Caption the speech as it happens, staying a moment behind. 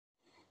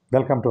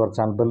Welcome to our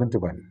channel Berlin to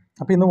Bali.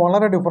 അപ്പോൾ ഇന്ന്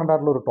വളരെ ഡിഫറൻ്റ്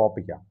ആയിട്ടുള്ള ഒരു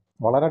ടോപ്പിക്കാണ്.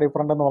 വളരെ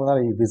ഡിഫറൻ്റ് എന്ന് പറഞ്ഞാൽ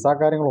ഈ വിസ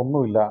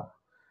കാര്യങ്ങളൊന്നുമില്ല,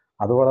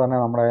 അതുപോലെ തന്നെ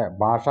നമ്മുടെ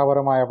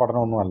ഭാഷാപരമായ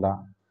പഠനമൊന്നുമല്ല,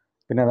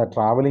 പിന്നെ അത്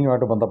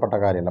ട്രാവലിങ്ങുമായിട്ട് ബന്ധപ്പെട്ട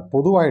കാര്യമല്ല,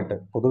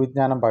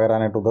 പൊതുവിജ്ഞാനം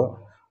പകരാനായിട്ട്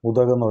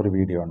ഉതകുന്ന ഒരു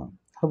വീഡിയോ ആണ്.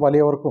 അത്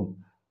വലിയവർക്കും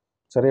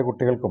ചെറിയ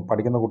കുട്ടികൾക്കും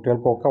പഠിക്കുന്ന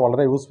കുട്ടികൾക്കും ഒക്കെ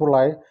വളരെ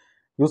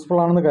യൂസ്ഫുൾ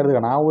ആണെന്ന്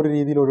കരുതുകയാണ്. ആ ഒരു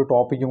രീതിയിലൊരു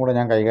ടോപ്പിക്കും കൂടെ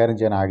ഞാൻ കൈകാര്യം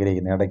ചെയ്യാൻ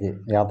ആഗ്രഹിക്കുന്നു. ഇടയ്ക്ക്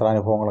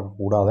യാത്രാനുഭവങ്ങളൊക്കെ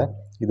കൂടാതെ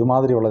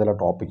ഇതുമാതിരിയുള്ള ചില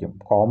ടോപ്പിക്കും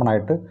കോമൺ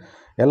ആയിട്ട്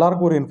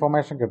എല്ലാവർക്കും ഒരു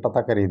ഇൻഫർമേഷൻ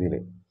കിട്ടത്തക്ക രീതിയിൽ,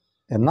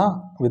 എന്നാൽ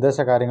വിദേശ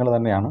കാര്യങ്ങൾ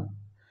തന്നെയാണ്,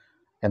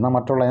 എന്നാൽ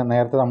മറ്റുള്ള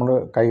നേരത്തെ നമ്മൾ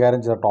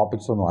കൈകാര്യം ചെയ്ത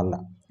ടോപ്പിക്സൊന്നും അല്ല,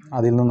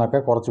 അതിൽ നിന്നൊക്കെ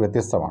കുറച്ച്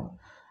വ്യത്യസ്തമാണ്.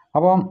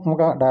 അപ്പം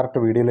നമുക്ക് ഡയറക്റ്റ്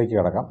വീഡിയോയിലേക്ക്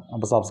കിടക്കാം.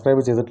 അപ്പോൾ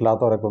സബ്സ്ക്രൈബ്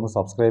ചെയ്തിട്ടില്ലാത്തവരൊക്കെ ഒന്ന്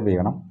സബ്സ്ക്രൈബ്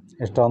ചെയ്യണം.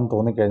 ഇഷ്ടമെന്ന്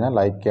തോന്നിക്കഴിഞ്ഞാൽ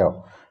ലൈക്കോ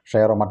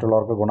ഷെയറോ,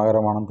 മറ്റുള്ളവർക്ക്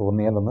ഗുണകരമാണെന്ന്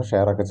തോന്നിയാൽ ഒന്ന്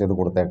ഷെയറൊക്കെ ചെയ്ത്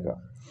കൊടുത്തേക്കുക.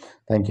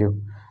 Thank you.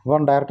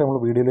 അപ്പം ഡയറക്റ്റ് നമ്മൾ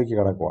വീഡിയോയിലേക്ക്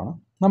കിടക്കുവാണ്.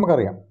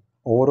 നമുക്കറിയാം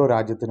ഓരോ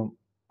രാജ്യത്തിനും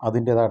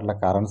അതിൻ്റേതായിട്ടുള്ള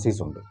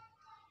കറൻസീസ് ഉണ്ട്.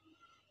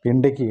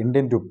 ഇന്ത്യക്ക്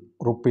ഇന്ത്യൻ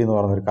റുപ്പി എന്ന്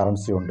പറയുന്നൊരു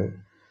കറൻസി ഉണ്ട്.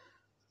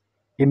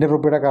 ഇന്ത്യൻ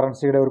റുപ്പിയുടെ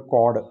കറൻസിയുടെ ഒരു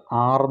കോഡ്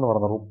 6 എന്ന്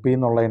പറയുന്നത് റുപ്പി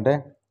എന്നുള്ളതിൻ്റെ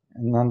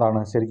എന്താണ്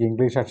ശരിക്കും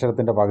ഇംഗ്ലീഷ്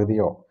അക്ഷരത്തിൻ്റെ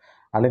പകുതിയോ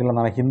അല്ലെങ്കിൽ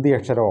എന്താണ് ഹിന്ദി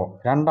അക്ഷരമോ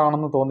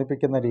രണ്ടാണെന്ന്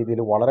തോന്നിപ്പിക്കുന്ന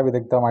രീതിയിൽ വളരെ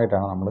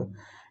വിദഗ്ധമായിട്ടാണ് നമ്മൾ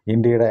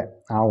ഇന്ത്യയുടെ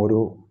ആ ഒരു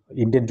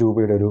ഇന്ത്യൻ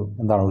രൂപയുടെ ഒരു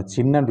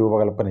ചിഹ്നം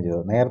രൂപകൽപ്പന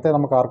ചെയ്തത്. നേരത്തെ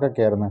നമുക്ക്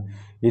ആർക്കൊക്കെയായിരുന്നു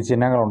ഈ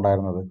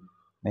ചിഹ്നങ്ങളുണ്ടായിരുന്നത്?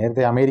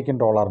 നേരത്തെ അമേരിക്കൻ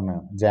ഡോളറിന്,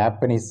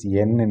 ജാപ്പനീസ്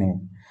യെന്നിന്,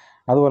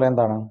 അതുപോലെ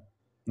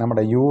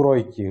നമ്മുടെ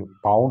യൂറോയ്ക്ക്,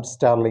 പൗണ്ട്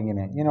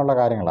സ്റ്റെർലിങ്ങിന്, ഇങ്ങനെയുള്ള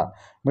കാര്യങ്ങളാണ്.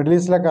 മിഡിൽ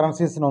ഈസ്റ്റിലെ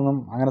കറൻസീസിനൊന്നും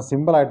അങ്ങനെ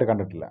സിമ്പിളായിട്ട്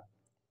കണ്ടിട്ടില്ല.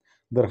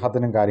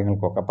 ദിർഹത്തിനും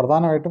കാര്യങ്ങൾക്കൊക്കെ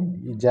പ്രധാനമായിട്ടും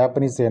ഈ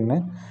ജാപ്പനീസ് യെന്ന്,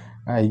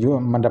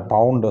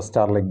 പൗണ്ട്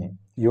സ്റ്റെർലിങ്,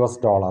 US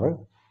ഡോളർ,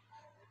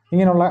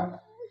 ഇങ്ങനെയുള്ള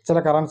ചില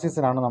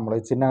കറൻസീസിനാണ് നമ്മൾ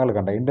ഈ ചിഹ്നങ്ങൾ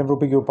കണ്ടത്. ഇന്ത്യൻ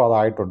റുപ്പിക്ക് ഇപ്പോൾ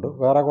അതായിട്ടുണ്ട്,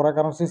 വേറെ കുറേ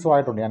കറൻസീസും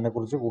ആയിട്ടുണ്ട്.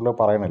 അതിനെക്കുറിച്ച് കൂടുതൽ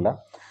പറയുന്നില്ല.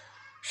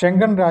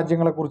 ഷെങ്കൻ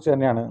രാജ്യങ്ങളെക്കുറിച്ച്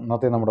തന്നെയാണ്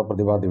ഇന്നത്തെ നമ്മുടെ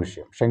പ്രതിപാദ്യ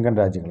വിഷയം. ഷെങ്കൻ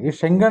രാജ്യങ്ങൾ. ഈ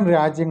ഷെങ്കൻ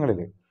രാജ്യങ്ങളിൽ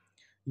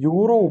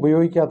യൂറോ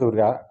ഉപയോഗിക്കാത്ത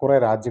കുറേ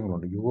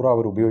രാജ്യങ്ങളുണ്ട്. യൂറോ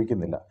അവർ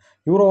ഉപയോഗിക്കുന്നില്ല.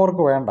 യൂറോ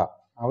അവർക്ക് വേണ്ട.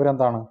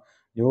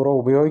 യൂറോ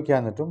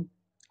ഉപയോഗിക്കാഞ്ഞിട്ടും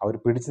അവർ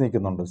പിടിച്ചു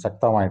നിൽക്കുന്നുണ്ട്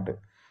ശക്തമായിട്ട്.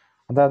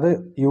 അതായത്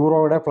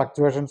യൂറോയുടെ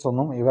ഫ്ലക്ച്വേഷൻസ്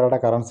ഒന്നും ഇവരുടെ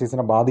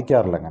കറൻസീസിനെ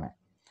ബാധിക്കാറില്ല അങ്ങനെ.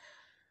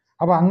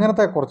 അപ്പോൾ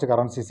അങ്ങനത്തെ കുറച്ച്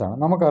കറൻസീസാണ്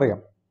നമുക്കറിയാം.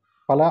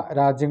 പല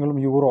രാജ്യങ്ങളും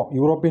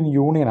യൂറോപ്യൻ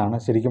യൂണിയനാണ്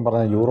ശരിക്കും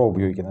പറഞ്ഞാൽ യൂറോ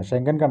ഉപയോഗിക്കുന്നത്.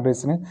 ഷെങ്കൻ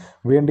കൺട്രീസിന്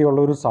വേണ്ടിയുള്ള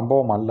ഒരു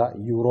സംഭവമല്ല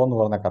യൂറോ എന്ന്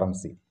പറയുന്ന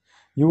കറൻസി.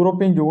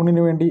 യൂറോപ്യൻ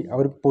യൂണിയന് വേണ്ടി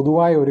അവർ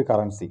പൊതുവായ ഒരു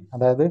കറൻസി,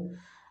 അതായത്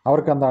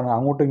അവർക്ക്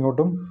അങ്ങോട്ടും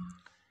ഇങ്ങോട്ടും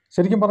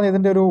ശരിക്കും പറഞ്ഞാൽ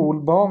ഇതിൻ്റെ ഒരു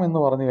ഉത്ഭവം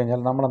എന്ന് പറഞ്ഞു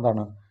കഴിഞ്ഞാൽ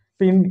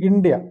ഇപ്പം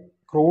ഇന്ത്യ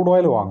ക്രൂഡ്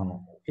ഓയിൽ വാങ്ങുന്നു.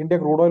 ഇന്ത്യ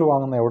ക്രൂഡ് ഓയിൽ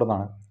വാങ്ങുന്നത് എവിടെ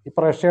നിന്നാണ്?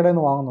 ഇപ്പോൾ റഷ്യയുടെ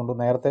നിന്ന് വാങ്ങുന്നുണ്ട്.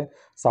 നേരത്തെ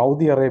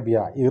സൗദി അറേബ്യ,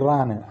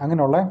 ഇറാൻ,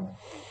 അങ്ങനെയുള്ള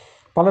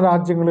പല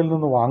രാജ്യങ്ങളിൽ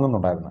നിന്ന്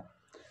വാങ്ങുന്നുണ്ടായിരുന്നു.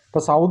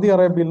 ഇപ്പോൾ സൗദി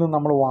അറേബ്യയിൽ നിന്ന്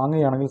നമ്മൾ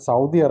വാങ്ങുകയാണെങ്കിൽ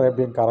സൗദി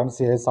അറേബ്യൻ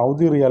കറൻസിയായി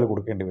സൗദി റിയാൽ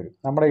കൊടുക്കേണ്ടി വരും.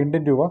 നമ്മുടെ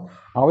ഇന്ത്യൻ രൂപ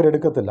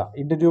അവരെടുക്കത്തില്ല.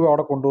 ഇന്ത്യൻ രൂപ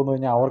അവിടെ കൊണ്ടുവന്നു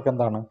കഴിഞ്ഞാൽ അവർക്ക്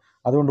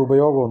അതുകൊണ്ട്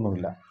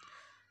ഉപയോഗമൊന്നുമില്ല.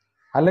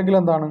 അല്ലെങ്കിൽ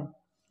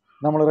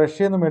നമ്മൾ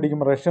റഷ്യയിൽ നിന്ന്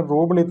മേടിക്കുമ്പോൾ റഷ്യൻ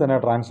റൂബിളിൽ തന്നെ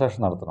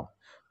ട്രാൻസാക്ഷൻ നടത്തണം.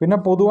 പിന്നെ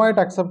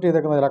പൊതുവായിട്ട് അക്സെപ്റ്റ്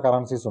ചെയ്തേക്കുന്ന ചില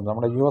കറൻസീസ് ഉണ്ട്.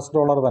 നമ്മുടെ US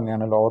ഡോളർ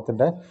തന്നെയാണ്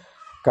ലോകത്തിൻ്റെ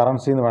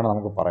കറൻസി എന്ന് വേണം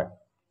നമുക്ക് പറയാം.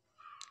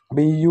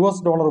 അപ്പോൾ ഈ US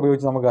ഡോളർ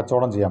ഉപയോഗിച്ച് നമുക്ക്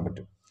കച്ചവടം ചെയ്യാൻ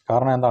പറ്റും.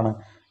 കാരണം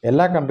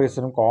എല്ലാ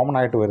കൺട്രീസിനും കോമൺ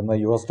ആയിട്ട് വരുന്നത്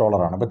US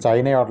ഡോളറാണ്. ഇപ്പോൾ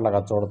ചൈനയുമായിട്ടുള്ള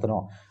കച്ചവടത്തിനോ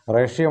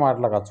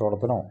റഷ്യയുമായിട്ടുള്ള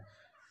കച്ചവടത്തിനോ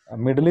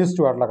മിഡിൽ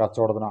ഈസ്റ്റുമായിട്ടുള്ള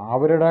കച്ചവടത്തിനോ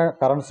അവരുടെ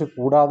കറൻസി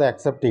കൂടാതെ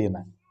അക്സെപ്റ്റ് ചെയ്യുന്ന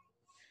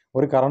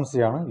ഒരു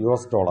കറൻസിയാണ്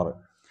US ഡോളർ.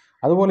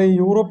 അതുപോലെ ഈ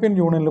യൂറോപ്യൻ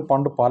യൂണിയനിൽ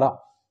പണ്ട് പല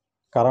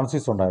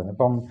കറൻസീസ് ഉണ്ടായിരുന്നു.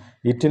 ഇപ്പം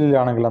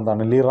ഇറ്റലിയിലാണെങ്കിൽ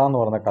ലിറ എന്ന്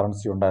പറയുന്ന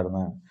കറൻസി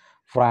ഉണ്ടായിരുന്നു.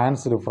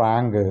 ഫ്രാൻസിൽ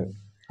ഫ്രാങ്ക്,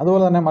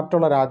 അതുപോലെ തന്നെ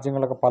മറ്റുള്ള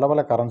രാജ്യങ്ങളൊക്കെ പല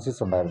പല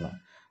കറൻസീസ് ഉണ്ടായിരുന്നു.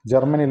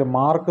 ജർമ്മനിയിൽ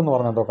മാർക്ക് എന്ന്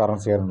പറഞ്ഞ എന്തോ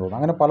കറൻസി ആയിരുന്നു തോന്നുന്നു.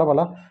 അങ്ങനെ പല പല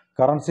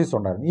കറൻസീസ്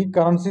ഉണ്ടായിരുന്നു. ഈ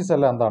കറൻസീസ്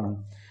എല്ലാം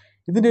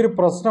ഇതിൻ്റെ ഒരു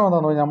പ്രശ്നം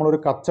എന്താണെന്ന് പറഞ്ഞാൽ നമ്മളൊരു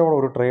കച്ചവടം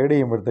ഒരു ട്രേഡ്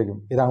ചെയ്യുമ്പോഴത്തേക്കും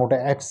ഇതങ്ങോട്ട്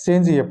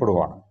എക്സ്ചേഞ്ച്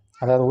ചെയ്യപ്പെടുവാണ്.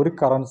 അതായത് ഒരു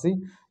കറൻസി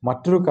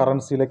മറ്റൊരു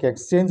കറൻസിയിലേക്ക്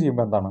എക്സ്ചേഞ്ച്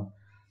ചെയ്യുമ്പോൾ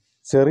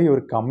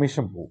ചെറിയൊരു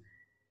കമ്മീഷൻ പോകും.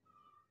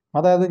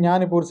 അതായത്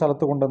ഞാനിപ്പോൾ ഒരു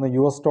സ്ഥലത്ത് കൊണ്ടുവന്ന്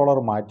US ഡോളർ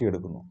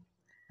മാറ്റിയെടുക്കുന്നു,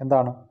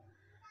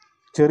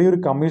 ചെറിയൊരു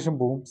കമ്മീഷൻ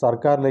പോവും,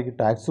 സർക്കാരിലേക്ക്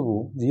ടാക്സ്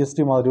പോവും, GST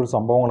മാതിരി ഒരു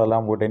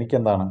സംഭവങ്ങളെല്ലാം പോയിട്ട് എനിക്ക്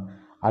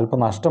അല്പം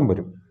നഷ്ടം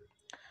വരും.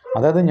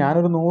 അതായത്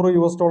ഞാനൊരു 100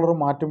 US ഡോളർ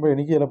മാറ്റുമ്പോൾ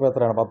എനിക്ക് ചിലപ്പോൾ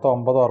എത്രയാണ് 10,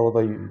 50,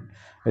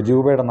 60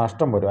 രൂപയുടെ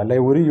നഷ്ടം വരും.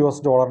 അല്ലെങ്കിൽ ഒരു US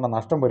ഡോളറിൻ്റെ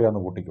നഷ്ടം വരിക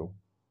എന്ന് കൂട്ടിക്കോ.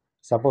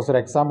 സപ്പോസ് ഒരു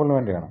എക്സാമ്പിളിന്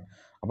വേണ്ടിയാണ്.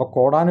 അപ്പോൾ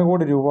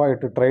കോടാനുകോടി രൂപ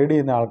ഇട്ട് ട്രേഡ്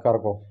ചെയ്യുന്ന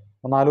ആൾക്കാർക്കോ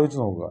ഒന്ന് ആലോചിച്ച്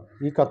നോക്കുക.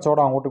 ഈ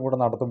കച്ചവടം അങ്ങോട്ടും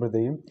ഇങ്ങോട്ടും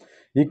നടത്തുമ്പോഴത്തേക്കും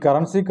ഈ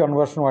കറൻസി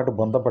കൺവേർഷനുമായിട്ട്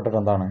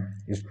ബന്ധപ്പെട്ടിട്ട്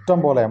ഇഷ്ടം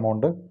പോലെ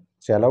എമൗണ്ട്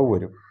ചിലവ്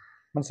വരും.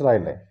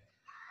 മനസ്സിലായില്ലേ?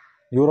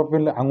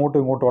 യൂറോപ്പിൽ അങ്ങോട്ടും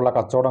ഇങ്ങോട്ടുമുള്ള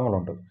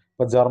കച്ചവടങ്ങളുണ്ട്.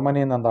 ഇപ്പോൾ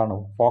ജർമ്മനിയിൽ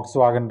നിന്ന് ഫോക്സ്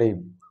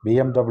വാഗൻ്റെയും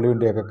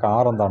BMWൻ്റെയൊക്കെ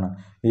കാർ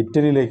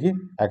ഇറ്റലിയിലേക്ക്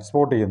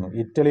എക്സ്പോർട്ട് ചെയ്യുന്നു.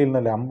 ഇറ്റലിയിൽ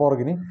നിന്ന്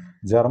ലംബോർഗിനി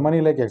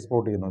ജർമ്മനിയിലേക്ക്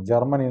എക്സ്പോർട്ട് ചെയ്യുന്നു.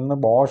 ജർമ്മനിയിൽ നിന്ന്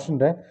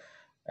ബോഷിൻ്റെ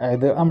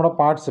ഇത് നമ്മുടെ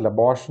പാർട്സില്ല,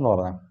 ബോഷ് എന്ന്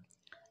പറഞ്ഞാൽ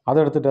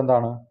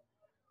അതെടുത്തിട്ട്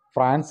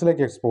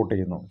ഫ്രാൻസിലേക്ക് എക്സ്പോർട്ട്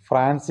ചെയ്യുന്നു.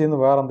 ഫ്രാൻസിൽ നിന്ന്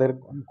വേറെ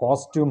എന്തെങ്കിലും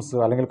കോസ്റ്റ്യൂംസ്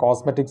അല്ലെങ്കിൽ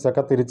കോസ്മെറ്റിക്സ്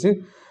ഒക്കെ തിരിച്ച്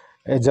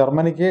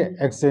ജർമ്മനിക്ക്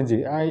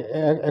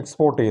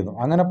എക്സ്പോർട്ട് ചെയ്യുന്നു.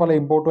 അങ്ങനെ പല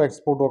ഇമ്പോർട്ടും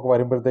എക്സ്പോർട്ടും ഒക്കെ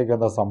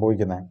വരുമ്പോഴത്തേക്ക്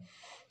സംഭവിക്കുന്നത്?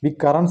 ഈ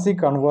കറൻസി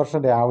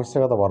കൺവേർഷൻ്റെ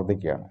ആവശ്യകത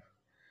വർദ്ധിക്കുകയാണ്.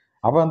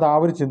 അപ്പോൾ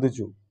അവർ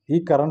ചിന്തിച്ചു, ഈ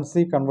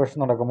കറൻസി കൺവേർഷൻ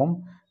നടക്കുമ്പം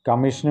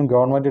കമ്മീഷനും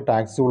ഗവൺമെൻറ്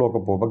ടാക്സുകളും ഒക്കെ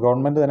പോകും. അപ്പോൾ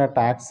ഗവൺമെൻറ് തന്നെ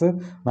ടാക്സ്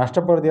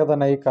നഷ്ടപ്പെടുത്തിയാൽ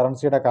തന്നെ ഈ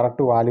കറൻസിയുടെ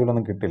കറക്റ്റ്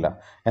വാല്യൂലൊന്നും കിട്ടില്ല.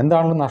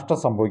 എന്താണെങ്കിലും നഷ്ടം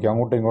സംഭവിക്കും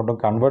അങ്ങോട്ടും ഇങ്ങോട്ടും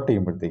കൺവേർട്ട്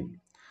ചെയ്യുമ്പോഴത്തേക്കും.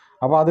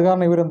 അപ്പോൾ അത്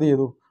കാരണം ഇവരെന്ത്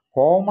ചെയ്തു,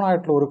 കോമൺ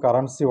ആയിട്ടുള്ള ഒരു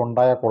കറൻസി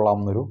ഉണ്ടായാൽ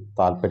കൊള്ളാമെന്നൊരു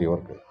താല്പര്യം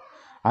ഇവർക്ക്.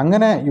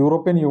 അങ്ങനെ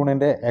യൂറോപ്യൻ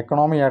യൂണിയൻ്റെ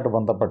എക്കണോമിയായിട്ട്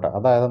ബന്ധപ്പെട്ട്,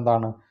 അതായത്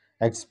എന്താണ്,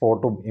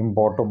 എക്സ്പോർട്ടും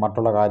ഇമ്പോർട്ടും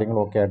മറ്റുള്ള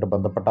കാര്യങ്ങളും ഒക്കെ ആയിട്ട്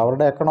ബന്ധപ്പെട്ട്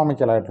അവരുടെ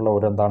എക്കണോമിക്കലായിട്ടുള്ള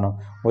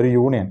ഒരു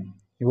യൂണിയൻ,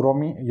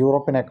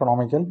 യൂറോപ്യൻ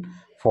എക്കണോമിക്കൽ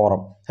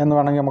ഫോറം എന്ന്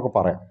വേണമെങ്കിൽ നമുക്ക്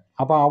പറയാം.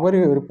 അപ്പോൾ അവർ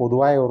ഒരു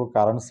പൊതുവായ ഒരു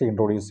കറൻസി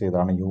ഇൻട്രൊഡ്യൂസ്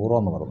ചെയ്തതാണ് യൂറോ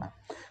എന്ന് പറയുന്നത്.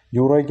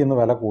 യൂറോയ്ക്ക് ഇന്ന്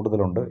വില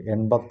കൂടുതലുണ്ട്.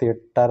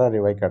 88.5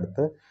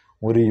 രൂപയ്ക്കടുത്ത്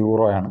ഒരു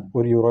യൂറോയാണ്.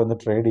 ഒരു യൂറോ ഇന്ന്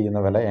ട്രേഡ് ചെയ്യുന്ന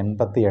വില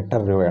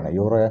 88.5 രൂപയാണ്.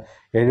 യൂറോ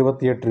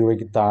 78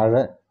 രൂപയ്ക്ക്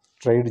താഴെ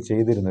ട്രേഡ്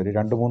ചെയ്തിരുന്നു ഒരു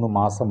 2-3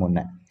 മാസം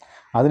മുന്നേ.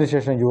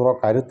 അതിനുശേഷം യൂറോ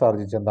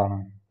കരുത്താർജിച്ച്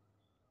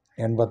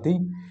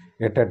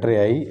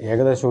 88.5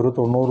 ഏകദേശം ഒരു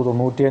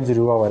 90-95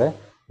 രൂപ വരെ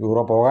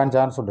യൂറോ പോകാൻ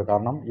ചാൻസ് ഉണ്ട്.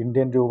 കാരണം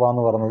ഇന്ത്യൻ രൂപ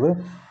എന്ന് പറയുന്നത്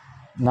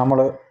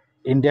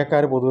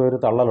ഇന്ത്യക്കാർ പൊതുവെ ഒരു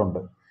തള്ളലുണ്ട്.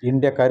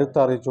 ഇന്ത്യ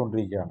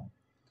കരുത്താർജിച്ചുകൊണ്ടിരിക്കുകയാണ്.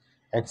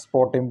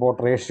 എക്സ്പോർട്ട്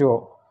ഇമ്പോർട്ട് റേഷ്യോ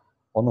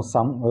ഒന്ന്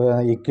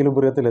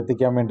ഇക്വിലിബ്രിയത്തിൽ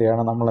എത്തിക്കാൻ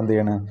വേണ്ടിയാണ് നമ്മൾ എന്ത്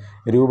ചെയ്യണത്,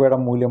 രൂപയുടെ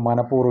മൂല്യം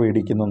മനഃപൂർവ്വം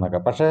ഇടിക്കുന്നു എന്നൊക്കെ.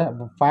 പക്ഷേ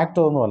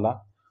ഫാക്റ്റ് ഒന്നുമല്ല,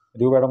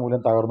 രൂപയുടെ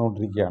മൂല്യം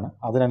തകർന്നുകൊണ്ടിരിക്കുകയാണ്.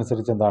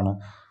 അതിനനുസരിച്ച്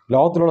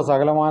ലോകത്തിലുള്ള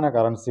സകലമാന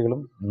കറൻസികളും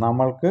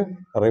നമ്മൾക്ക്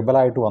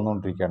റിബലായിട്ട്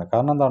വന്നുകൊണ്ടിരിക്കുകയാണ്.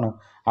 കാരണം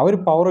അവർ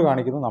പവർ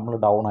കാണിക്കുന്നു, നമ്മൾ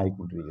ഡൗൺ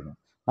ആയിക്കൊണ്ടിരിക്കുന്നു.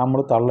 നമ്മൾ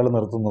തള്ളൽ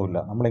നിർത്തുന്നുമില്ല,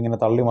 നമ്മളിങ്ങനെ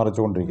തള്ളി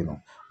മറിച്ചുകൊണ്ടിരിക്കുന്നു.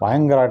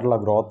 ഭയങ്കരമായിട്ടുള്ള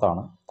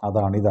ഗ്രോത്താണ്,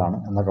 ഇതാണ്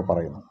എന്നൊക്കെ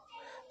പറയുന്നു.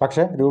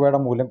 പക്ഷേ രൂപയുടെ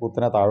മൂല്യം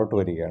കുത്തനെ താഴോട്ട്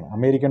വരികയാണ്.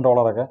 അമേരിക്കൻ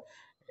ഡോളറൊക്കെ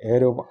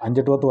ഒരു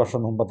 5-10 വർഷം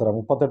മുമ്പ്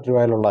 38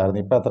 രൂപയിലുള്ളതായിരുന്നു.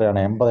 ഇപ്പോൾ എത്രയാണ്,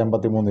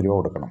 80-83 രൂപ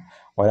കൊടുക്കണം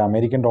ഒരു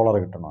അമേരിക്കൻ ഡോളർ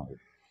കിട്ടണമെങ്കിൽ.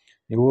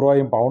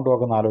 യൂറോയും പൗണ്ടും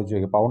ഒക്കെ ഒന്ന് ആലോചിച്ച്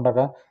നോക്കി,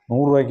 പൗണ്ടൊക്കെ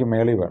 100 രൂപയ്ക്ക്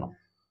മേളിൽ വേണം.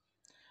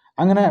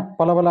 അങ്ങനെ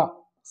പല പല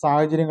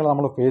സാഹചര്യങ്ങൾ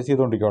നമ്മൾ ഫേസ്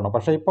ചെയ്തുകൊണ്ടിരിക്കുകയാണ്.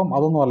 പക്ഷേ ഇപ്പം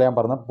അതൊന്നുമല്ല ഞാൻ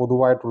പറഞ്ഞത്,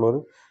 പൊതുവായിട്ടുള്ളൊരു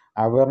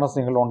അവയർനെസ്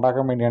നിങ്ങൾ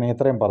ഉണ്ടാക്കാൻ വേണ്ടിയാണ്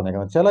ഇത്രയും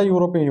പറഞ്ഞേക്കുന്നത്. ചില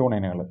യൂറോപ്യൻ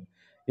യൂണിയനുകൾ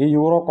ഈ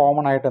യൂറോ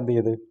കോമൺ ആയിട്ട് എന്ത്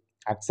ചെയ്ത്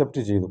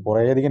അക്സെപ്റ്റ് ചെയ്തു.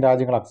 കുറേയധികം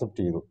രാജ്യങ്ങൾ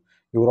അക്സെപ്റ്റ് ചെയ്തു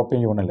യൂറോപ്യൻ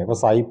യൂണിയനിൽ. ഇപ്പോൾ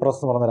സൈപ്രസ്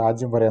എന്ന് പറയുന്ന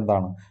രാജ്യം വരെ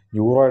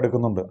യൂറോ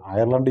എടുക്കുന്നുണ്ട്.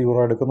 അയർലൻഡ് യൂറോ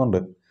എടുക്കുന്നുണ്ട്.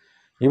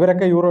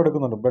 ഇവരൊക്കെ യൂറോ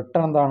എടുക്കുന്നുണ്ട്.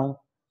 ബ്രിട്ടൻ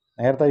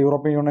നേരത്തെ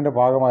യൂറോപ്യൻ യൂണിയൻ്റെ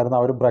ഭാഗമായിരുന്നു.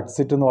 അവർ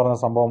ബ്രെക്സിറ്റ് എന്ന് പറഞ്ഞ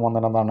സംഭവം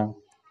വന്നിട്ട്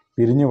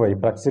പിരിഞ്ഞുപോയി.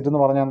 ബ്രെക്സിറ്റ്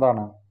എന്ന്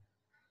പറഞ്ഞാൽ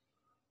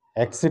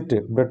എക്സിറ്റ്,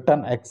 ബ്രിട്ടൻ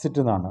എക്സിറ്റ്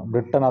എന്നാണ്.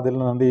 ബ്രിട്ടൻ അതിൽ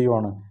നിന്ന് എന്ത്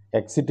ചെയ്യുവാണ്,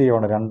 എക്സിറ്റ്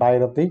ചെയ്യുവാണ്.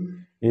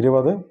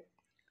 2020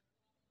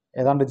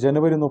 ഏതാണ്ട്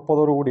ജനുവരി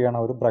 30 കൂടിയാണ്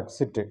ഒരു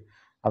ബ്രെക്സിറ്റ്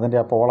അതിൻ്റെ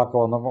ആ പോളൊക്കെ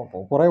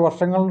വന്നപ്പോൾ. കുറേ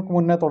വർഷങ്ങൾക്ക്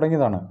മുന്നേ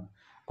തുടങ്ങിയതാണ്.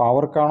 അപ്പോൾ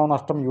അവർക്കാണോ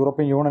നഷ്ടം,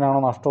 യൂറോപ്യൻ യൂണിയനാണോ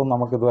നഷ്ടമെന്ന്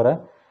നമുക്കിതുവരെ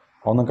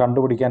ഒന്നും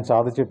കണ്ടുപിടിക്കാൻ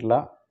സാധിച്ചിട്ടില്ല.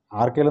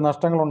 ആർക്കെങ്കിലും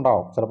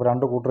നഷ്ടങ്ങളുണ്ടാവും, ചിലപ്പോൾ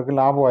രണ്ട് കൂട്ടർക്കും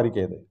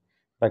ലാഭമായിരിക്കും ഇത്.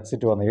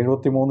 ബ്രെക്സിറ്റ് വന്ന്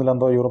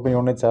 73 യൂറോപ്യൻ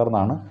യൂണിയൻ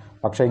ചേർന്നാണ്.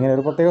 പക്ഷേ ഇങ്ങനെ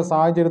ഒരു പ്രത്യേക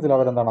സാഹചര്യത്തിൽ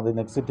അതിൽ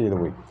നിന്ന് എക്സിറ്റ് ചെയ്തു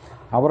പോയി.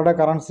 അവരുടെ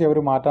കറൻസി അവർ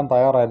മാറ്റാൻ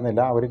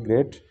തയ്യാറായിരുന്നില്ല. അവർ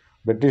ഗ്രേറ്റ്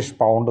ബ്രിട്ടീഷ്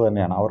പൗണ്ട്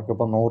തന്നെയാണ്.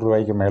 അവർക്കിപ്പോൾ 100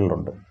 രൂപയ്ക്ക്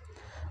മേളിലുണ്ട്.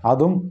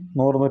 അതും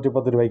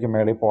 100-110 രൂപയ്ക്ക്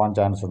മേളിൽ പോകാൻ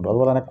ചാൻസ് ഉണ്ട്.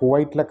 അതുപോലെ തന്നെ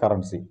കുവൈറ്റിലെ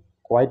കറൻസി,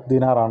 കുവൈറ്റ്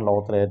ദിനാറാണ്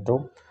ലോകത്തിലെ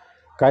ഏറ്റവും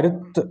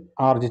കരുത്ത്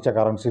ആർജിച്ച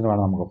കറൻസി എന്ന്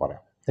വേണം നമുക്ക്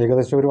പറയാം.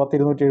 ഏകദേശം ഒരു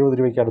 270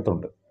 രൂപയ്ക്ക്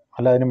അടുത്തുണ്ട്,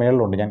 അല്ല അതിന്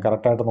മേളിലുണ്ട്. ഞാൻ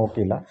കറക്റ്റായിട്ട്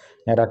നോക്കിയില്ല,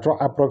 ഞാൻ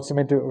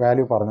അപ്രോക്സിമേറ്റ്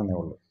വാല്യൂ പറഞ്ഞതേ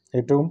ഉള്ളൂ.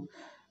 ഏറ്റവും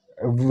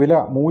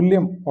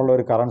മൂല്യം ഉള്ള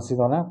ഒരു കറൻസി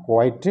എന്ന് പറഞ്ഞാൽ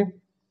കുവൈറ്റ്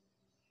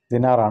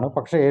ദിനാറാണ്.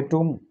 പക്ഷേ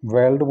ഏറ്റവും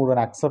വേൾഡ് മുഴുവൻ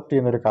അക്സെപ്റ്റ്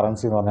ചെയ്യുന്ന ഒരു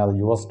കറൻസി എന്ന് പറഞ്ഞാൽ അത്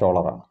US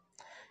ഡോളറാണ്.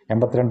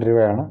 82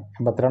 രൂപയാണ്,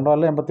 82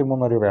 അല്ല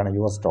 83 രൂപയാണ്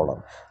US ഡോളർ.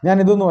 ഞാൻ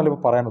ഇതൊന്നും അല്ല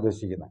ഇപ്പോൾ പറയാൻ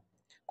ഉദ്ദേശിക്കുന്നത്.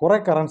 കുറേ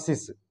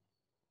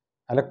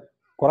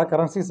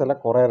കറൻസീസ് അല്ല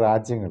കുറേ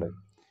രാജ്യങ്ങൾ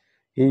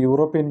ഈ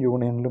യൂറോപ്യൻ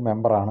യൂണിയനിൽ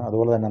മെമ്പറാണ്.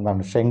 അതുപോലെ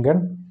തന്നെ ഷെങ്കൻ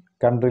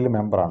കൺട്രിയിൽ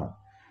മെമ്പറാണ്.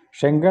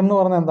 ഷെങ്കൻ എന്ന്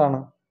പറഞ്ഞാൽ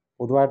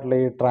പൊതുവായിട്ടുള്ള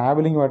ഈ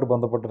ട്രാവലിങ്ങുമായിട്ട്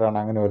ബന്ധപ്പെട്ടിട്ടാണ്.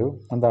 അങ്ങനെ ഒരു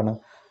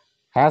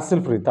ഹാസിൽ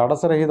ഫ്രീ,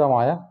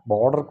 തടസ്സരഹിതമായ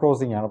ബോർഡർ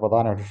ക്രോസിംഗ് ആണ്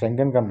പ്രധാനമായിട്ട്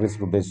ഷെങ്കൻ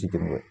കൺട്രീസിൽ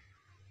ഉദ്ദേശിക്കുന്നത്.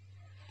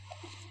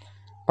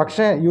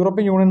 പക്ഷേ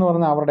യൂറോപ്യൻ യൂണിയൻ എന്ന്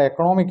പറഞ്ഞാൽ അവരുടെ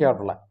എക്കണോമിക്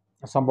ആയിട്ടുള്ള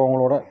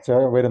സംഭവങ്ങളോട്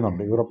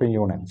വരുന്നുണ്ട്. യൂറോപ്യൻ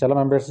യൂണിയൻ ചില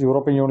മെമ്പേഴ്സ്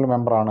യൂറോപ്യൻ യൂണിയൻ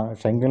മെമ്പറാണ്,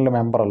 ഷെങ്കനിൽ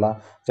മെമ്പറല്ല.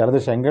 ചിലത്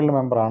ഷെങ്കനിൽ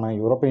മെമ്പറാണ്,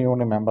 യൂറോപ്യൻ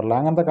യൂണിയൻ മെമ്പറല്ല.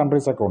 അങ്ങനത്തെ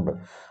കൺട്രീസൊക്കെ ഉണ്ട്.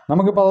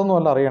 നമുക്കിപ്പോൾ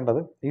അതൊന്നുമല്ല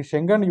അറിയേണ്ടത്, ഈ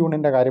ഷെങ്കൻ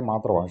യൂണിയൻ്റെ കാര്യം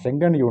മാത്രമാണ്.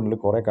 ഷെങ്കൻ യൂണിയനിൽ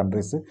കുറേ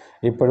കൺട്രീസ്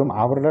ഇപ്പോഴും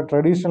അവരുടെ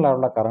ട്രഡീഷണൽ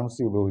ആയിട്ടുള്ള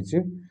കറൻസി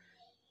ഉപയോഗിച്ച്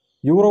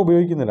യൂറോ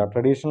ഉപയോഗിക്കുന്നില്ല.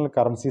 ട്രഡീഷണൽ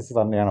കറൻസീസ്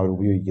തന്നെയാണ് അവർ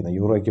ഉപയോഗിക്കുന്നത്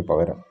യൂറോയ്ക്ക്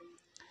പകരം.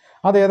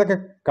 അത് ഏതൊക്കെ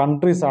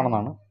കൺട്രീസ്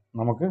ആണെന്നാണ്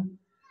നമുക്ക്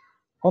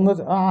ഒന്ന്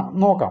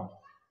നോക്കാം.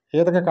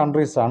 ഏതൊക്കെ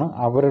കൺട്രീസാണ്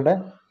അവരുടെ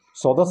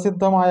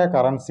സ്വതസിദ്ധമായ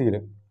കറൻസിയിൽ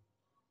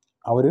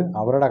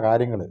അവരുടെ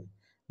കാര്യങ്ങൾ,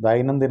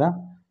 ദൈനംദിന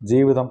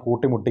ജീവിതം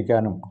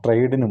കൂട്ടിമുട്ടിക്കാനും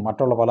ട്രേഡിനും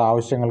മറ്റുള്ള പല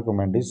ആവശ്യങ്ങൾക്കും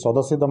വേണ്ടി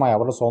സ്വതസിദ്ധമായ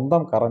അവരുടെ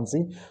സ്വന്തം കറൻസി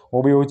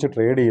ഉപയോഗിച്ച്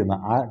ട്രേഡ്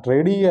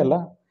ചെയ്യുകയല്ല,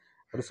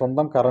 ഒരു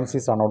സ്വന്തം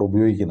കറൻസീസാണ് അവിടെ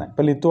ഉപയോഗിക്കുന്നത്.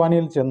 ഇപ്പോൾ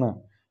ലിത്വാനിയയിൽ ചെന്ന്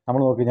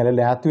നമ്മൾ നോക്കിക്കഴിഞ്ഞാൽ,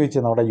 ലാത്വിയയിൽ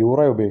ചെന്ന് അവിടെ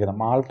യൂറോ ഉപയോഗിക്കുന്നത്,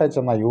 മാൾട്ടയിൽ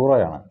ചെന്നാൽ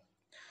യൂറോയാണ്,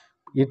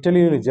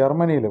 ഇറ്റലിയിൽ,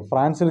 ജർമ്മനിയിൽ,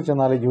 ഫ്രാൻസിൽ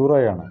ചെന്നാൽ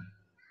യൂറോയാണ്,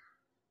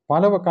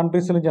 പല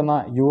കൺട്രീസിലും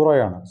ചെന്നാൽ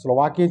യൂറോയാണ്,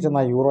 സ്ലോവാക്കിയയിൽ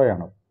ചെന്നാൽ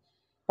യൂറോയാണ്.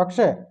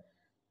 പക്ഷേ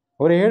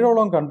ഒരു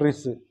 7ഓളം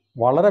കൺട്രീസ്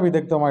വളരെ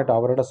വിദഗ്ധമായിട്ട്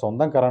അവരുടെ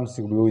സ്വന്തം കറൻസി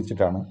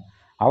ഉപയോഗിച്ചിട്ടാണ്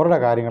അവരുടെ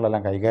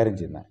കാര്യങ്ങളെല്ലാം കൈകാര്യം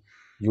ചെയ്യുന്നത്.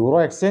 യൂറോ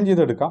എക്സ്ചേഞ്ച്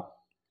ചെയ്തെടുക്കാം,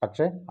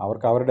 പക്ഷേ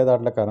അവർക്ക്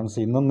അവരുടേതായിട്ടുള്ള കറൻസി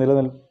ഇന്നും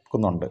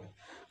നിലനിൽക്കുന്നുണ്ട്.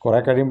 കുറേ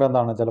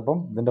കഴിയുമ്പോൾ ചിലപ്പം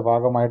ഇതിൻ്റെ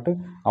ഭാഗമായിട്ട്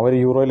അവർ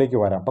യൂറോയിലേക്ക്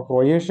വരാം. അപ്പോൾ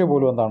ക്രൊയേഷ്യ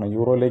പോലും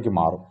യൂറോയിലേക്ക്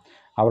മാറും.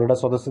 അവരുടെ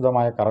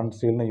സ്വതസിദ്ധമായ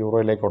കറൻസിയിൽ നിന്ന്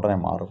യൂറോയിലേക്ക് ഉടനെ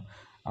മാറും,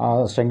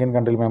 ഷെങ്കൻ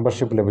കൺട്രിയിൽ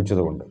മെമ്പർഷിപ്പ്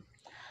ലഭിച്ചതുകൊണ്ട്.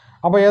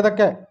 അപ്പോൾ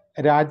ഏതൊക്കെ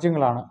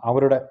രാജ്യങ്ങളാണ്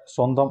അവരുടെ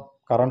സ്വന്തം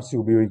കറൻസി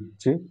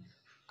ഉപയോഗിച്ച്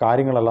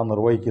കാര്യങ്ങളെല്ലാം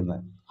നിർവഹിക്കുന്നത്,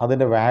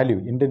 അതിൻ്റെ വാല്യൂ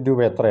ഇന്ത്യൻ രൂപ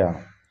എത്രയാണ്,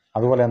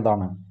 അതുപോലെ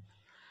എന്താണ്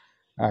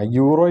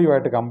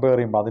യൂറോയുമായിട്ട് കമ്പയർ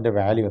ചെയ്യുമ്പോൾ അതിൻ്റെ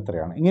വാല്യൂ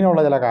എത്രയാണ്,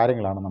 ഇങ്ങനെയുള്ള ചില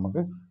കാര്യങ്ങളാണ്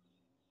നമുക്ക്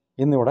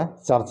ഇന്നിവിടെ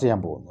ചർച്ച ചെയ്യാൻ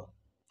പോകുന്നത്.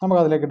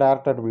 നമുക്കതിലേക്ക്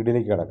ഡയറക്റ്റായിട്ട്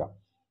വീഡിയോയിലേക്ക് കിടക്കാം.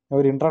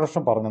 ഒരു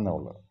ഇൻട്രൊഡക്ഷൻ പറഞ്ഞതേ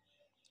ഉള്ളൂ.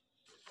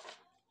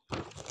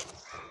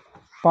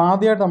 അപ്പോൾ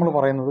ആദ്യമായിട്ട് നമ്മൾ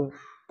പറയുന്നത്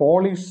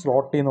പോളിഷ്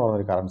സ്ലോട്ടി എന്ന്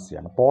പറയുന്നൊരു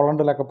കറൻസിയാണ്.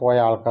 പോളണ്ടിലൊക്കെ പോയ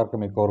ആൾക്കാർക്ക്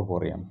മിക്കവർക്കും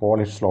അറിയാം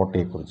പോളിഷ്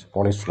സ്ലോട്ടിയെക്കുറിച്ച്.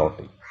 പോളിഷ്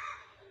സ്ലോട്ടി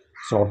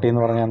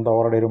എന്ന് പറഞ്ഞാൽ എന്തോ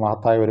അവരുടെ ഒരു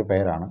മഹത്തായ ഒരു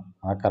പേരാണ്.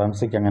 ആ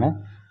കറൻസിക്ക് അങ്ങനെ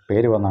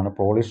പേര് വന്നാണ്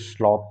പോളിഷ്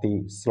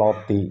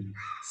സ്ലോട്ടി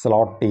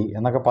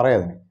എന്നൊക്കെ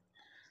പറയാതിന്.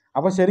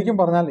 അപ്പോൾ ശരിക്കും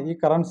പറഞ്ഞാൽ ഈ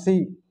കറൻസി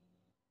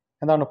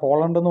എന്താണ്,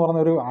 പോളണ്ട് എന്ന്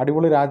പറയുന്ന ഒരു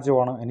അടിപൊളി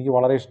രാജ്യമാണ്. എനിക്ക്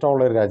വളരെ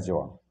ഇഷ്ടമുള്ളൊരു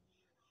രാജ്യമാണ്.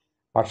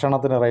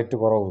 ഭക്ഷണത്തിന് റേറ്റ്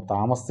കുറവ്,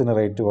 താമസത്തിന്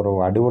റേറ്റ് കുറവ്,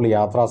 അടിപൊളി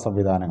യാത്രാ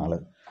സംവിധാനങ്ങൾ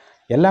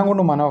എല്ലാം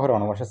കൊണ്ടും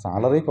മനോഹരമാണ്. പക്ഷേ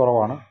സാലറി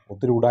കുറവാണ്,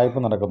 ഒത്തിരി ഉടായ്പ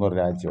നടക്കുന്ന ഒരു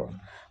രാജ്യമാണ്.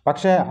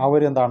 പക്ഷേ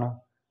അവരെന്താണ്,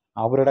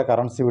 അവരുടെ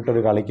കറൻസി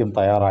വിട്ടൊരു കളിക്കും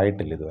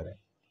തയ്യാറായിട്ടില്ല ഇതുവരെ.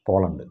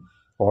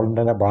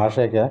 പോളണ്ടിൻ്റെ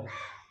ഭാഷയൊക്കെ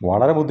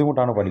വളരെ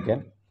ബുദ്ധിമുട്ടാണ് പഠിക്കാൻ.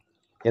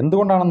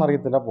 എന്തുകൊണ്ടാണെന്ന്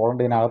അറിയത്തില്ല.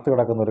 പോളണ്ട് ഇതിനകത്ത്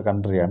കിടക്കുന്ന ഒരു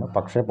കൺട്രിയാണ്.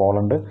 പക്ഷേ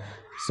പോളണ്ട്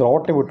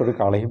സ്ലോട്ടി വിട്ടൊരു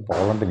കളിയും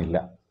പോളണ്ടിനില്ല.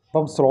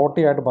 അപ്പം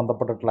സ്ലോട്ടിയായിട്ട്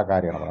ബന്ധപ്പെട്ടിട്ടുള്ള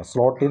കാര്യമാണ് പറയുന്നത്.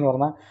 സ്ലോട്ടി എന്ന്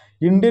പറഞ്ഞാൽ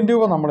ഇന്ത്യൻ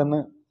രൂപ നമ്മളിന്ന്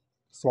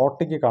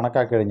സ്ലോട്ടിക്ക്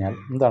കണക്കാക്കി കഴിഞ്ഞാൽ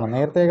എന്താണ്,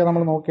 നേരത്തെയൊക്കെ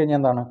നമ്മൾ നോക്കി കഴിഞ്ഞാൽ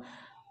എന്താണ്,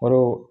 ഒരു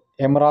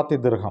എമിറാത്തി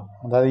ദിർഹം,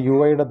 അതായത്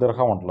UAE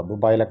ദിർഹം ഉണ്ടല്ലോ,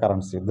 ദുബായിലെ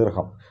കറൻസി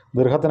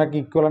ദിർഹത്തിനൊക്കെ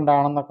ഇക്വലൻ്റ്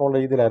ആണെന്നൊക്കെ ഉള്ള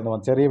രീതിയിലായിരുന്നു.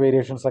 ചെറിയ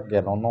വേരിയേഷൻസ് ഒക്കെ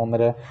ആയിരുന്നു,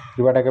 1-1.5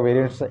 രൂപയുടെയൊക്കെ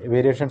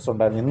വേരിയേഷൻസ്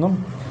ഉണ്ടായിരുന്നു. ഇന്നും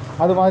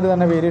അതുമാതിരി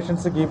തന്നെ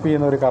വേരിയേഷൻസ് കീപ്പ്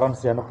ചെയ്യുന്ന ഒരു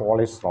കറൻസിയാണ്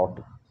പോളിഷ്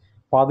സ്ലോട്ടി.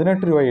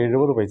 18 രൂപ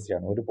 70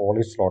 പൈസയാണ് ഒരു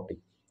പോളിഷ് സ്ലോട്ടി.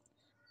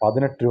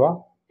 18 രൂപ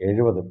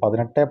 70,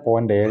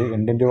 18.7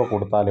 ഇന്ത്യൻ രൂപ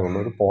കൊടുത്താലേ ഉള്ളൂ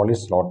ഒരു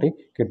പോളിഷ് സ്ലോട്ടി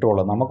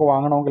കിട്ടുകയുള്ളൂ. നമുക്ക്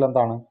വാങ്ങണമെങ്കിൽ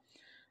എന്താണ്,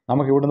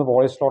 നമുക്ക് ഇവിടുന്ന്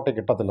പോളിഷ് സ്ലോട്ടി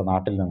കിട്ടത്തില്ല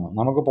നാട്ടിൽ നിന്ന്.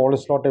 നമുക്ക്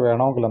പോളിഷ് സ്ലോട്ടി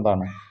വേണമെങ്കിൽ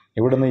എന്താണ്,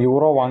 ഇവിടുന്ന്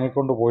യൂറോ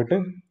വാങ്ങിക്കൊണ്ട് പോയിട്ട്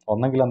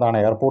ഒന്നെങ്കിൽ എന്താണ്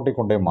എയർപോർട്ടിൽ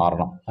കൊണ്ടുപോയി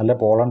മാറണം. അല്ലെ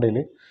പോളണ്ടിൽ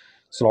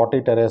സ്ലോട്ടി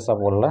ടെരേസ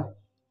പോലുള്ള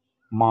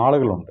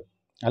മാളുകളുണ്ട്,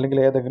 അല്ലെങ്കിൽ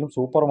ഏതെങ്കിലും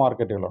സൂപ്പർ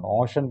മാർക്കറ്റുകളുണ്ട്.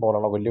 ഓഷൻ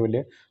പോലുള്ള വലിയ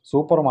വലിയ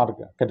സൂപ്പർ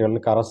മാർക്കറ്റുകളിൽ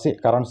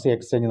കറൻസി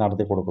എക്സ്ചേഞ്ച്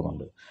നടത്തി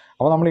കൊടുക്കുന്നുണ്ട്.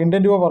 അപ്പോൾ നമ്മൾ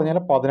ഇന്ത്യൻ രൂപ പറഞ്ഞാൽ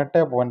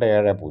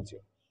 18.70.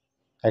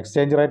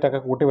 എക്സ്ചേഞ്ച് റേറ്റൊക്കെ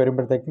കൂട്ടി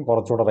വരുമ്പോഴത്തേക്കും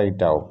കുറച്ചുകൂടെ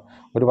റേറ്റ് ആവും.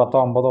 ഒരു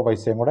 10-50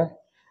 പൈസയും കൂടെ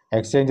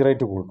എക്സ്ചേഞ്ച്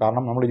റേറ്റ് കൂടും.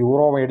 കാരണം നമ്മൾ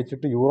യൂറോ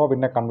മേടിച്ചിട്ട് യൂറോ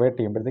പിന്നെ കൺവേർട്ട്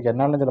ചെയ്യുമ്പോഴത്തേക്ക്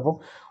എന്നാലും ചിലപ്പോൾ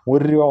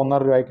 1 രൂപ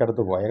 1.5 രൂപയ്ക്ക്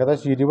അടുത്ത് പോകും.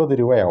 ഏകദേശം 20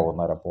 രൂപയാവും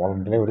അന്നേരം.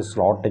 പോളണ്ടിലെ ഒരു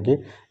സ്ലോട്ടിക്ക്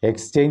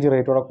എക്സ്ചേഞ്ച്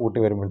റേറ്റോടെ കൂട്ടി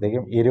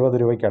വരുമ്പോഴത്തേക്കും 20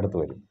 രൂപയ്ക്ക് അടുത്ത്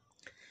വരും.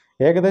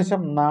 ഏകദേശം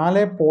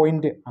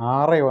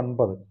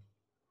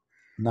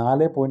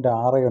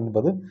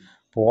 4.69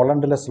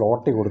 പോളണ്ടിലെ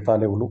സ്ലോട്ടി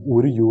കൊടുത്താലേ ഉള്ളൂ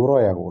 1 യൂറോ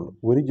ആകുള്ളൂ.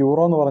 1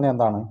 യൂറോ എന്ന് പറഞ്ഞാൽ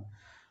എന്താണ്,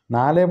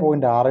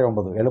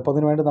 4.69.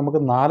 എളുപ്പത്തിന് വേണ്ടി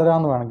നമുക്ക് 4.5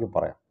 എന്ന് വേണമെങ്കിൽ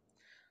പറയാം.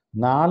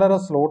 4.5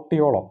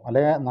 സ്ലോട്ടിയോളം,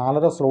 അല്ലെങ്കിൽ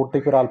 4.5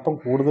 സ്ലോട്ടിക്ക് ഒരു അല്പം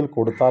കൂടുതൽ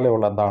കൊടുത്താലേ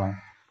ഉള്ളൂ എന്താണ്,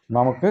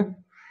 നമുക്ക്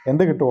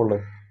എന്ത് കിട്ടുകയുള്ളൂ,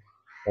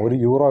 1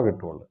 യൂറോ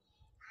കിട്ടുകയുള്ളൂ.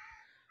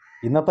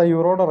 ഇന്നത്തെ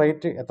യൂറോയുടെ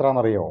റേറ്റ്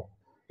എത്രയാണെന്നറിയോ,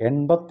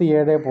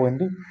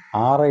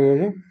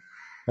 87.67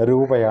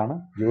 രൂപയാണ്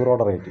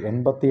യൂറോയുടെ റേറ്റ്.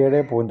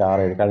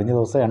 87.67. കഴിഞ്ഞ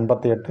ദിവസം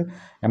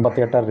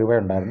 88 രൂപ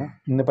ഉണ്ടായിരുന്നു.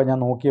 ഇന്നിപ്പോൾ ഞാൻ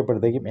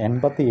നോക്കിയപ്പോഴത്തേക്കും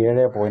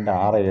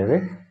 87.67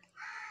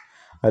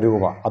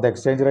 രൂപ. അത്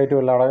എക്സ്ചേഞ്ച് റേറ്റും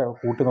എല്ലാം അവിടെ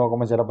കൂട്ടി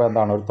നോക്കുമ്പോൾ ചിലപ്പോൾ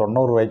എന്താണ്, ഒരു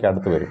 90 രൂപയ്ക്ക്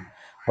അടുത്ത് വരും.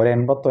 ഒരു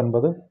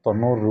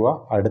 89-90 രൂപ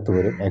അടുത്ത്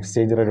വരും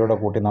എക്സ്ചേഞ്ച് റേറ്റോടെ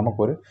കൂട്ടി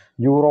നമുക്കൊരു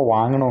യൂറോ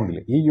വാങ്ങണമെങ്കിൽ.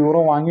 ഈ യൂറോ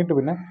വാങ്ങിയിട്ട്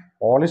പിന്നെ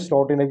പോളിഷ്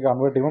സ്ലോട്ടിലേക്ക്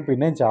കൺവേർട്ട് ചെയ്യുമ്പോൾ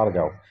പിന്നെയും ചാർജ്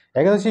ആവും.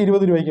 ഏകദേശം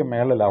 20 രൂപയ്ക്ക്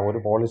മേളിലാവും ഒരു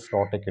പോളിഷ്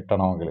സ്ലോട്ടി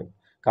കിട്ടണമെങ്കിൽ.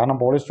 കാരണം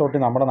പോളിഷ് സ്ലോട്ടി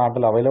നമ്മുടെ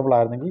നാട്ടിൽ അവൈലബിൾ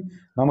ആയിരുന്നെങ്കിൽ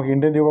നമുക്ക്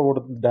ഇന്ത്യൻ രൂപ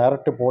കൊടുത്ത്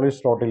ഡയറക്റ്റ് പോളിഷ്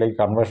സ്ലോട്ടിലേക്ക്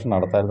കൺവേർഷൻ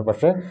നടത്തായിരുന്നു.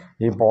 പക്ഷേ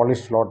ഈ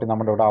പോളിഷ് സ്ലോട്ടി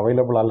നമ്മുടെ ഇവിടെ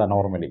അവൈലബിൾ അല്ല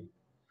നോർമലി.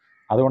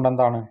 അതുകൊണ്ട്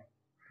എന്താണ്,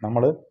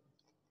 നമ്മൾ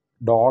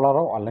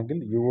ഡോളറോ അല്ലെങ്കിൽ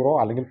യൂറോ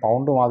അല്ലെങ്കിൽ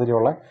പൗണ്ട്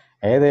മാതിരിയുള്ള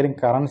ഏതെങ്കിലും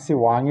കറൻസി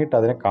വാങ്ങിയിട്ട്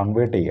അതിനെ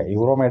കൺവേർട്ട് ചെയ്യുക.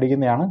 യൂറോ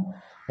മേടിക്കുന്നതാണ്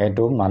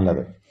ഏറ്റവും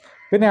നല്ലത്.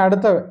 പിന്നെ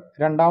അടുത്ത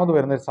രണ്ടാമത്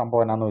വരുന്നൊരു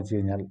സംഭവം എന്നാന്ന് വെച്ച്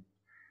കഴിഞ്ഞാൽ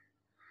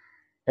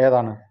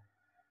ഏതാണ്,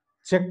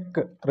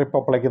 ചെക്ക്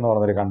റിപ്പബ്ലിക് എന്ന്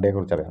പറയുന്നൊരു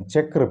കൺട്രിയെക്കുറിച്ച് അറിയാം.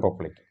 ചെക്ക്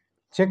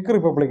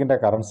റിപ്പബ്ലിക്കിൻ്റെ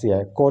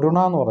കറൻസിയായ കൊറുണ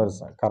എന്ന് പറഞ്ഞൊരു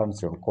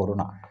കറൻസിയുണ്ട്.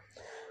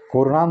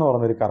 കൊറുണ എന്ന്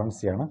പറയുന്നൊരു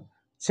കറൻസിയാണ്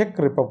ചെക്ക്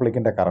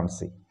റിപ്പബ്ലിക്കിൻ്റെ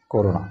കറൻസി,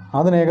 കൊറുണ.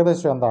 അതിന്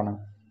ഏകദേശം എന്താണ്,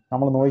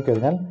 നമ്മൾ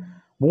നോക്കിക്കഴിഞ്ഞാൽ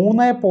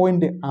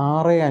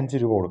 3.65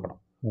 രൂപ കൊടുക്കണം.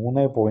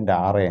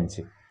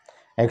 3.65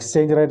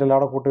 എക്സ്ചേഞ്ച് റേറ്റ്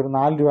എല്ലാം കൂട്ടി ഒരു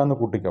 4 രൂപ എന്ന്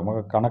കൂട്ടിക്കോ,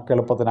 നമുക്ക് കണക്ക്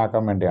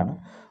എളുപ്പത്തിനാക്കാൻ വേണ്ടിയാണ്.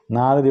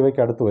 4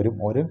 രൂപയ്ക്ക് അടുത്ത് വരും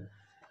ഒരു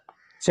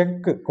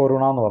ചെക്ക്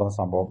കൊറുണ എന്ന് പറയുന്ന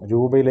സംഭവം.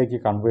 രൂപയിലേക്ക്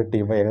കൺവേർട്ട്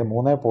ചെയ്യുമ്പോൾ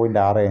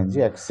 3.65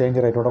 എക്സ്ചേഞ്ച്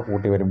റേറ്റോടെ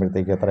കൂട്ടി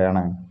വരുമ്പോഴത്തേക്ക്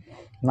എത്രയാണ്,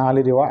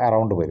 4 രൂപ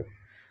അറൗണ്ട് വരും.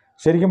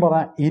 ശരിക്കും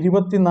പറഞ്ഞാൽ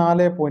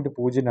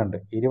 24.02,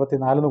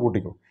 24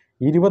 കൂട്ടിക്കും,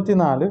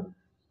 24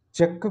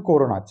 ചെക്ക്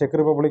കൊറുണ, ചെക്ക്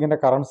റിപ്പബ്ലിക്കിൻ്റെ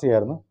കറൻസി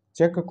ആയിരുന്നു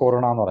ചെക്ക്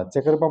കൊറുണ എന്ന് പറയുന്നത്.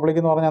 ചെക്ക് റിപ്പബ്ലിക്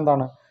എന്ന് പറഞ്ഞാൽ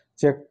എന്താണ്,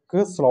 ചെക്ക്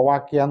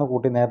സ്ലോവാക്യ എന്ന്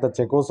കൂട്ടി. നേരത്തെ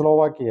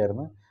ചെക്കോസ്ലോവാക്യ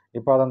ആയിരുന്നു,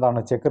 ഇപ്പോൾ അതെന്താണ്,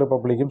 ചെക്ക്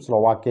റിപ്പബ്ലിക്കും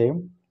സ്ലോവാക്യയും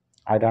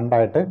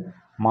രണ്ടായിട്ട്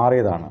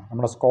മാറിയതാണ്.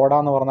 നമ്മുടെ സ്കോഡ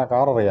എന്ന് പറഞ്ഞ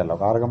കാർ അറിയാമല്ലോ,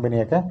 കാർ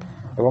കമ്പനിയൊക്കെ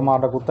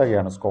ഇവന്മാരുടെ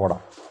കുത്തകയാണ് സ്കോഡ.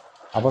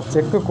 അപ്പോൾ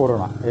ചെക്ക്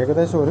കൊറുണ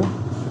ഏകദേശം ഒരു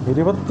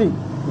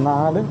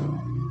 24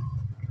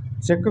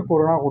 ചെക്ക്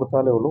കൊറുണ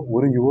കൊടുത്താലേ ഉള്ളൂ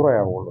 1 യൂറോ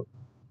ആവുള്ളൂ.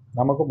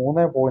 നമുക്ക്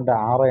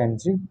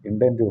 3.65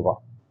 ഇന്ത്യൻ രൂപ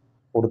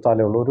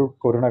കൊടുത്താലേ ഉള്ളൂ ഒരു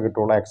കൊറുണ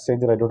കിട്ടുള്ളൂ.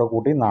 എക്സ്ചേഞ്ച് റേറ്റോടെ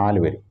കൂട്ടി 4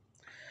 വരും.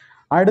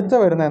 അടുത്ത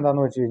വരുന്നത്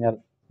എന്താണെന്ന് വെച്ച് കഴിഞ്ഞാൽ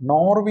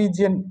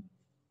നോർവീജിയൻ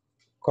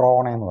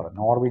ക്രോണ എന്ന് പറയും.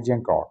 നോർവീജിയൻ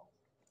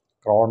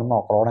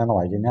ക്രോണെന്നോ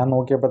വായിക്കും. ഞാൻ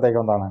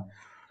നോക്കിയപ്പോഴത്തേക്കും എന്താണ്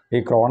ഈ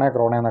ക്രോണ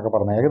എന്നൊക്കെ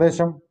പറഞ്ഞത്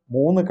ഏകദേശം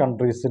 3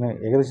 കൺട്രീസിന്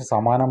ഏകദേശം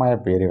സമാനമായ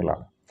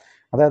പേരുകളാണ്.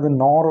 അതായത്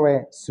Norway,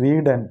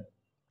 Sweden,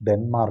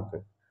 Denmark.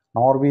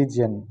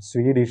 Norwegian,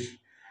 Swedish,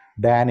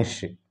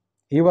 Danish.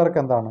 ഇവർക്ക്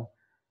എന്താണ്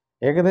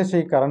ഏകദേശം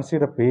ഈ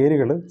കറൻസിയുടെ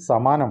പേരുകൾ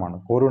സമാനമാണ്.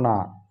 കൊരുണ,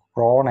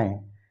 ക്രോണെ,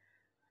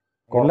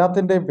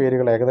 എല്ലാത്തിൻ്റെയും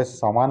പേരുകൾ ഏകദേശം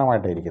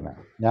സമാനമായിട്ടായിരിക്കുന്നത്.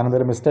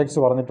 ഞാനെന്തെങ്കിലും മിസ്റ്റേക്സ്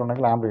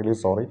പറഞ്ഞിട്ടുണ്ടെങ്കിൽ ഐ ആം റിയലി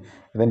സോറി.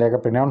 ഇതിൻ്റെയൊക്കെ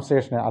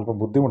പ്രൊനൗൺസിയേഷൻ അല്പം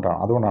ബുദ്ധിമുട്ടാണ്,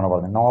 അതുകൊണ്ടാണ്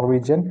പറഞ്ഞത്.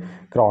 നോർവീജിയൻ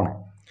ക്രോണെ.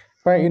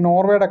 ഇപ്പോൾ ഈ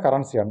നോർവേയുടെ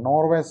കറൻസിയാണ്.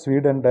 നോർവേ,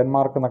 സ്വീഡൻ,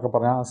 ഡെൻമാർക്ക് എന്നൊക്കെ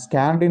പറഞ്ഞാൽ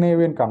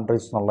സ്കാൻഡിനേവിയൻ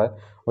കൺട്രീസ് എന്നുള്ള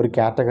ഒരു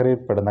കാറ്റഗറിയിൽ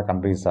പെടുന്ന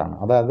കൺട്രീസാണ്.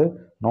 അതായത്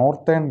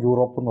നോർത്തേൺ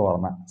യൂറോപ്പ് എന്ന്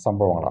പറഞ്ഞ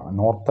സംഭവങ്ങളാണ്.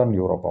 നോർത്തേൺ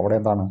യൂറോപ്പ് അവിടെ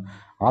എന്താണ്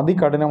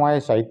അതികഠിനമായ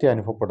ശൈത്യം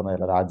അനുഭവപ്പെടുന്ന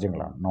ചില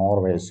രാജ്യങ്ങളാണ്.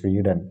 Norway,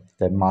 Sweden,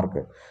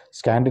 Denmark,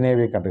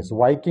 Scandinavian countries.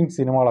 Viking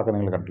സിനിമകളൊക്കെ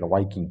നിങ്ങൾ കണ്ടില്ല?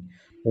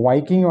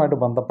 വൈക്കിങ്ങുമായിട്ട്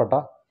ബന്ധപ്പെട്ട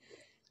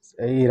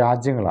ഈ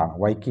രാജ്യങ്ങളാണ്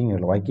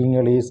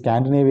വൈക്കിങ്ങുകൾ ഈ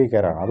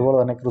സ്കാൻഡിനേവിയക്കാരാണ്. അതുപോലെ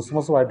തന്നെ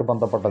ക്രിസ്മസുമായിട്ട്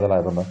ബന്ധപ്പെട്ട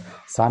ചിലതുണ്ട്.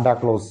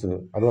 സാന്റാക്ലോസ്,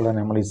 അതുപോലെ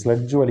തന്നെ നമ്മൾ ഈ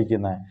സ്ലെഡ്ജ്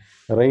വലിക്കുന്ന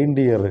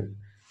റെയിൻഡിയർ,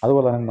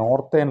 അതുപോലെ തന്നെ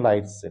നോർത്തേൺ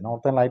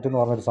ലൈറ്റ് എന്ന്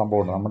പറഞ്ഞൊരു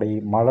സംഭവമുണ്ട്. നമ്മുടെ ഈ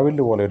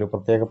മഴവില്ല് പോലെ ഒരു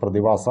പ്രത്യേക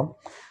പ്രതിഭാസം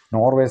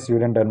നോർവേ,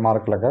 സ്വീഡൻ,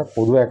 ഡെൻമാർക്കിലൊക്കെ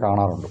പൊതുവെ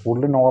കാണാറുണ്ട്.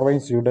 കൂടുതലും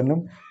നോർവേയും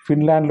സ്വീഡനും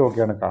ഫിൻലാൻഡിലും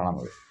ഒക്കെയാണ്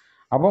കാണുന്നത്.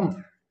 അപ്പം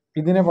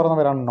ഇതിനെ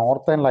പറഞ്ഞവരാണ്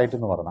നോർത്തേൺ ലൈറ്റ്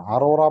എന്ന് പറയുന്നത്.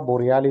 അറോറ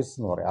ബോറിയാലിസ്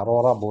എന്ന് പറയും.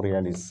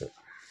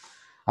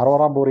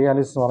 അറോറ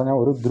ബോറിയാലിസ് എന്ന് പറഞ്ഞാൽ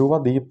ഒരു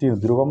ധ്രുവദീപ്തി.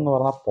 ധ്രുവം എന്ന്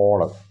പറഞ്ഞാൽ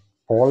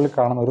പോളിൽ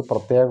കാണുന്ന ഒരു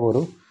പ്രത്യേക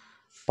ഒരു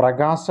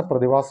പ്രകാശ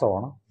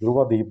പ്രതിഭാസമാണ്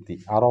ധ്രുവദീപ്തി,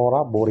 അറോറ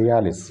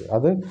ബോറിയാലിസ്.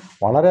 അത്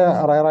വളരെ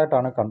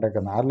റയറായിട്ടാണ്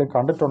കണ്ടേക്കുന്നത്. ആരെങ്കിലും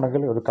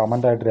കണ്ടിട്ടുണ്ടെങ്കിൽ ഒരു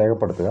കമൻ്റായിട്ട്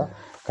രേഖപ്പെടുത്തുക.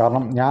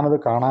 കാരണം ഞാനത്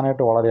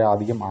കാണാനായിട്ട് വളരെ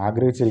അധികം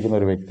ആഗ്രഹിച്ചിരിക്കുന്ന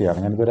ഒരു വ്യക്തിയാണ്.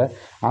 ഞാനിതുവരെ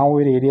ആ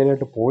ഒരു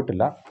ഏരിയയിലായിട്ട്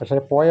പോയിട്ടില്ല.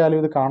 പക്ഷേ പോയാലും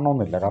ഇത്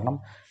കാണണമെന്നില്ല. കാരണം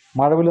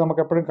മഴവിൽ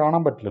നമുക്ക് എപ്പോഴും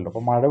കാണാൻ പറ്റില്ലല്ലോ.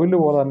 അപ്പോൾ മഴവില്ല്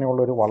പോലെ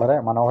തന്നെയുള്ളൊരു വളരെ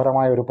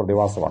മനോഹരമായ ഒരു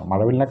പ്രതിഭാസമാണ്.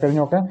 മഴവില്ലിനെ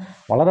കഴിഞ്ഞൊക്കെ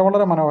വളരെ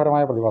വളരെ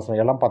മനോഹരമായ പ്രതിഭാസം.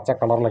 ഇളം പച്ച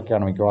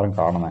കളറിലൊക്കെയാണ് മിക്കവാറും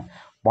കാണുന്നത്.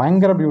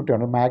 ഭയങ്കര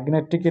ബ്യൂട്ടിയാണ്.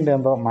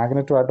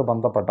 മാഗ്നറ്റുമായിട്ട്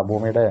ബന്ധപ്പെട്ട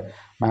ഭൂമിയുടെ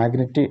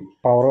മാഗ്നറ്റിക്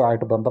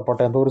പവറുമായിട്ട് ബന്ധപ്പെട്ട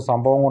എന്തോ ഒരു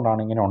സംഭവം കൊണ്ടാണ്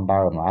ഇങ്ങനെ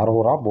ഉണ്ടാകുന്നത്,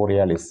 അറോറ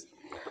ബോറിയാലിസ്.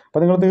 അപ്പോൾ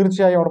നിങ്ങൾ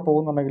തീർച്ചയായും അവിടെ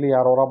പോകുന്നുണ്ടെങ്കിൽ ഈ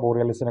അറോറ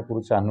ബോറിയാലിസിനെ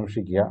കുറിച്ച്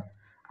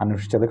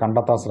അന്വേഷിച്ചത്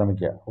കണ്ടെത്താൻ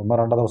ശ്രമിക്കുക.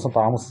 1-2 ദിവസം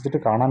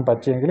താമസിച്ചിട്ട് കാണാൻ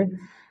പറ്റിയെങ്കിൽ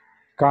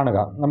കാണുക.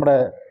 നമ്മുടെ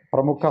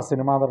പ്രമുഖ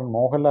സിനിമാ നടൻ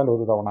മോഹൻലാൽ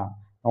ഒരു തവണ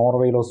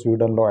നോർവേയിലോ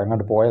സ്വീഡനിലോ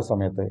എങ്ങോട്ട് പോയ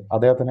സമയത്ത്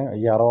അദ്ദേഹത്തിന്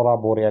ഈ അറോറ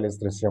ബോറിയാലിസ്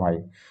ദൃശ്യമായി.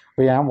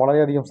 അപ്പോൾ ഞാൻ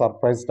വളരെയധികം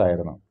സർപ്രൈസ്ഡ്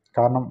ആയിരുന്നു.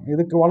 കാരണം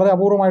ഇത് വളരെ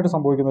അപൂർവമായിട്ട്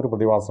സംഭവിക്കുന്ന ഒരു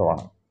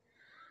പ്രതിഭാസമാണ്.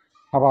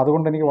 അപ്പോൾ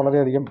അതുകൊണ്ട് എനിക്ക്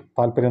വളരെയധികം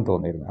താല്പര്യം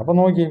തോന്നിയിരുന്നു. അപ്പോൾ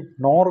നോക്കി,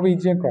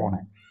 നോർവീജിയൻ ക്രോണ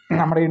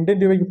നമ്മുടെ ഇന്ത്യൻ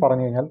രൂപയ്ക്ക്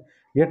പറഞ്ഞു കഴിഞ്ഞാൽ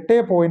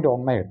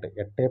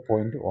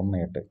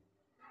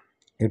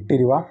 8.18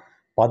 രൂപ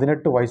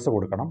 18 പൈസ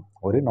കൊടുക്കണം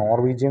ഒരു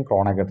നോർവീജിയൻ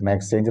ക്രോണ കിട്ടുന്ന.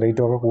 എക്സ്ചേഞ്ച്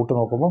റേറ്റും ഒക്കെ കൂട്ടി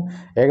നോക്കുമ്പോൾ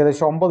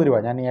ഏകദേശം 9 രൂപ.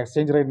 ഞാൻ ഈ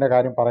എക്സ്ചേഞ്ച് റേറ്റിൻ്റെ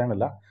കാര്യം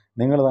പറയണില്ല.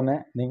 നിങ്ങൾ തന്നെ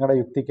നിങ്ങളുടെ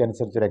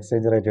യുക്തിക്കനുസരിച്ച് ഒരു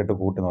എക്സ്ചേഞ്ച് റേറ്റ് ഇട്ട്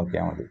കൂട്ടി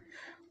നോക്കിയാൽ മതി.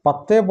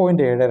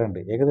 10.72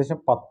 ഏകദേശം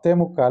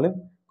 10.25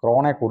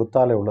 ക്രോണ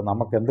കൊടുത്താലേ ഉള്ളൂ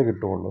നമുക്ക് എന്ത്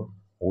കിട്ടുകയുള്ളൂ?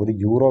 1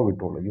 യൂറോ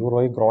കിട്ടുകയുള്ളൂ.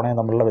 യൂറോയും ക്രോണയും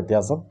തമ്മിലുള്ള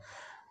വ്യത്യാസം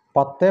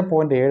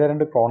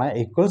 10.72 ക്രോണ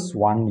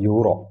 = 1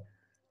 യൂറോ.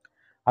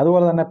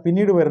 അതുപോലെ തന്നെ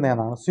പിന്നീട് വരുന്ന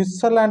ഏതാണ്?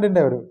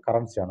 സ്വിറ്റ്സർലാൻഡിൻ്റെ ഒരു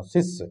കറൻസിയാണ്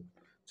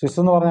സ്വിസ്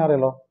എന്ന് പറഞ്ഞാൽ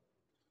അറിയാലോ,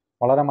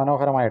 വളരെ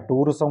മനോഹരമായ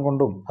ടൂറിസം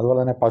കൊണ്ടും അതുപോലെ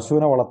തന്നെ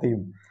പശുവിനെ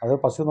വളർത്തിയും. അത്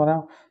പശു എന്ന് പറഞ്ഞാൽ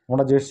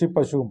നമ്മുടെ ജേഴ്സി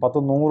പശുവും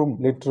 100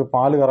 ലിറ്റർ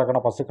പാല് കറക്കണ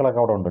പശുക്കളൊക്കെ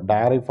അവിടെ ഉണ്ട്.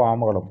 ഡയറി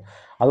ഫാമുകളും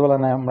അതുപോലെ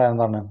തന്നെ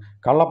നമ്മുടെ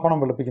കള്ളപ്പണം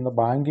വെളുപ്പിക്കുന്ന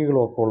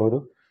ബാങ്കുകളും ഒക്കെ ഉള്ളൊരു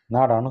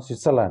നാടാണ്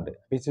സ്വിറ്റ്സർലാൻഡ്.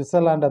 ഈ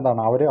സ്വിറ്റ്സർലാൻഡ്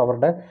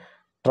അവരുടെ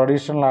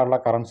ട്രഡീഷണൽ ആയിട്ടുള്ള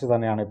കറൻസി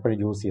തന്നെയാണ് ഇപ്പോഴും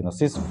യൂസ് ചെയ്യുന്നത്,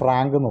 സ്വിസ്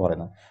ഫ്രാങ്ക് എന്ന്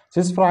പറയുന്നത്.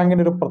 സ്വിസ്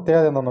ഫ്രാങ്കിൻ്റെ ഒരു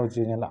പ്രത്യേകത എന്താണെന്ന്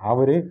വെച്ച് കഴിഞ്ഞാൽ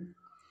അവർ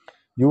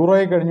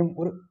യൂറോയെ കഴിഞ്ഞും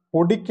ഒരു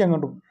പൊടിക്ക്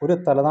അങ്ങോട്ടും ഒരു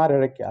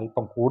തലനാരിഴയ്ക്ക്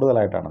അല്പം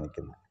കൂടുതലായിട്ടാണ്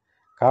നിൽക്കുന്നത്.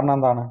 കാരണം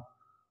എന്താണ്?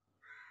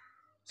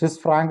 സ്വിസ്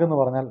ഫ്രാങ്ക് എന്ന്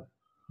പറഞ്ഞാൽ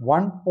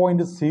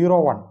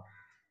 1.01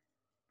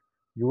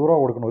 യൂറോ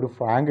കൊടുക്കണം ഒരു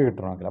ഫ്രാങ്ക്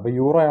കിട്ടണമെങ്കിൽ. അപ്പോൾ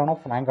യൂറോ ആണോ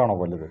ഫ്രാങ്കാണോ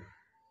വലുത്?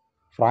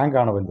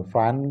 ഫ്രാങ്കാണ് വലുത്.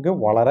 ഫ്രാങ്ക്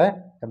വളരെ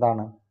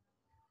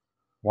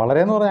വളരെ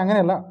എന്ന് പറഞ്ഞാൽ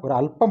അങ്ങനെയല്ല, ഒരു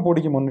അല്പം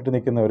പൊടിക്ക് മുന്നിട്ട്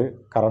നിൽക്കുന്ന ഒരു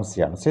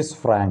കറൻസിയാണ് സ്വിസ്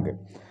ഫ്രാങ്ക്.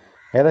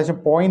 ഏകദേശം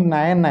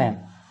 0.99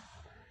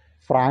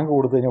 ഫ്രാങ്ക്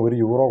കൊടുത്തു കഴിഞ്ഞാൽ 1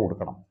 യൂറോ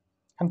കൊടുക്കണം.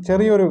 കാരണം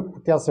ചെറിയൊരു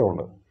വ്യത്യാസമേ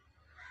ഉള്ളൂ.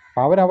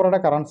 അവരവരുടെ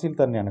കറൻസിയിൽ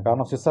തന്നെയാണ്.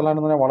 കാരണം സ്വിറ്റ്സർലാൻഡ്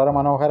എന്ന് പറഞ്ഞാൽ വളരെ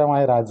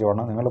മനോഹരമായ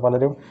രാജ്യമാണ്. നിങ്ങൾ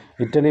പലരും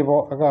ഇറ്റലി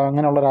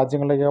അങ്ങനെയുള്ള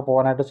രാജ്യങ്ങളിലേക്കൊക്കെ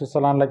പോകാനായിട്ട്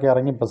സ്വിറ്റ്സർലാൻഡിലേക്ക്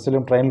ഇറങ്ങി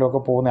ബസ്സിലും ട്രെയിനിലും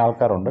ഒക്കെ പോകുന്ന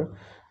ആൾക്കാരുണ്ട്.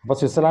 അപ്പോൾ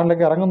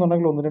സ്വിറ്റ്സർലാൻഡിലേക്ക്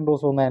ഇറങ്ങുന്നുണ്ടെങ്കിൽ 1-2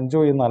 ദിവസം ഒന്ന്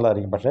എൻജോയ് ചെയ്യുന്ന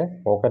നല്ലതായിരിക്കും. പക്ഷേ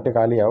പോക്കറ്റ്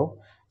കാലിയാവും.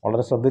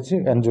 വളരെ ശ്രദ്ധിച്ച്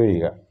എൻജോയ്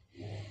ചെയ്യുക.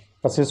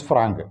 ഇപ്പോൾ സ്വിസ്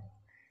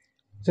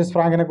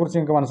ഫ്രാങ്കിനെ കുറിച്ച്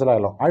നിങ്ങൾക്ക്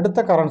മനസ്സിലായല്ലോ. അടുത്ത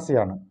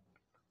കറൻസിയാണ്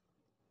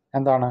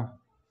എന്താണ്?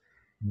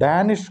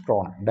 Danish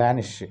krona.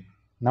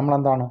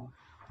 നമ്മളെന്താണ്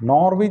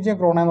നോർവീജിയൻ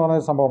ക്രോണ എന്ന്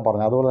പറയുന്ന സംഭവം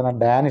പറഞ്ഞു. അതുപോലെ തന്നെ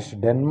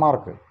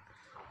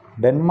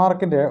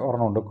ഡെൻമാർക്കിൻ്റെ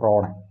ഒരെണ്ണമുണ്ട്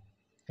ക്രോണ.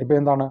 ഇപ്പോൾ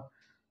എന്താണ്?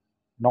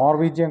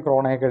 നോർവീജിയൻ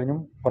ക്രോണയെ കഴിഞ്ഞും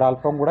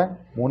ഒരല്പം കൂടെ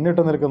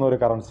മുന്നിട്ട് നിൽക്കുന്ന ഒരു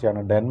കറൻസിയാണ്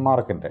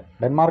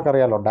ഡെൻമാർക്ക്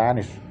അറിയാമല്ലോ,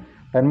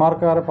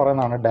 ഡെൻമാർക്കുകാരെ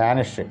പറയുന്നതാണ്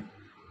ഡാനിഷ്.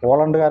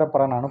 പോളണ്ടുകാരെ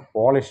പറയുന്നതാണ്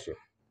പോളിഷ്.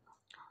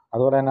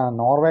 അതുപോലെ തന്നെ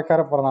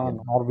നോർവേക്കാരെ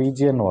പറയുന്നതാണ്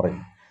നോർവീജിയൻ എന്ന്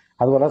പറയും.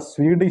 അതുപോലെ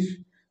സ്വീഡിഷ്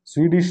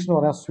എന്ന്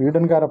പറഞ്ഞാൽ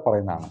സ്വീഡൻകാരെ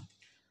പറയുന്നതാണ്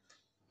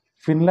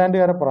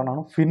ഫിൻലാൻഡുകാരെ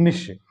പറയണതാണ്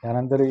ഫിന്നിഷ്. ഞാൻ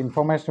എന്തൊരു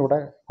ഇൻഫർമേഷൻ ഇവിടെ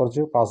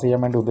കുറച്ച് പാസ് ചെയ്യാൻ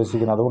വേണ്ടി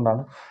ഉദ്ദേശിക്കുന്നത്.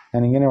 അതുകൊണ്ടാണ്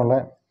ഞാൻ ഇങ്ങനെയുള്ള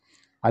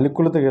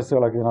അലുക്കുളുത്ത്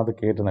കേസുകളൊക്കെ ഇതിനകത്ത്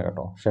കയറ്റുന്നത്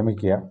കേട്ടോ,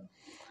 ക്ഷമിക്കുക.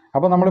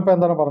 അപ്പോൾ നമ്മളിപ്പോൾ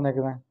എന്താണ്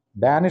പറഞ്ഞേക്കുന്നത്,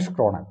 ഡാനിഷ്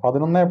ക്രോണ്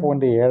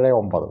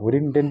 11.79, ഒരു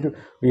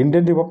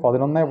ഇന്ത്യൻ രൂപ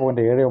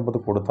 11.79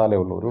 കൊടുത്താലേ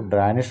ഉള്ളൂ ഒരു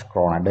ഡാനിഷ്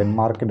ക്രോണ്,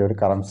 ഡെൻമാർക്കിൻ്റെ ഒരു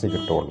കറൻസി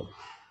കിട്ടുള്ളൂ,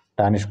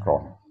 ഡാനിഷ്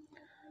ക്രോൺ.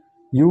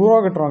 യൂറോ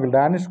കിട്ടണമെങ്കിൽ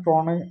ഡാനിഷ്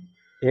ക്രോണ്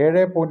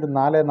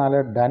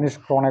 7.44 ഡാനിഷ്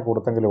ക്രോണെ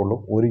കൊടുത്തെങ്കിലേ ഉള്ളൂ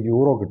ഒരു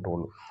യൂറോ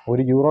കിട്ടുള്ളൂ.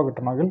 ഒരു യൂറോ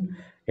കിട്ടണമെങ്കിൽ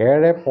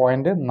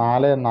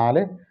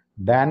 7.44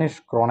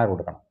 ഡാനിഷ് ക്രോണെ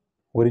കൊടുക്കണം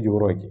ഒരു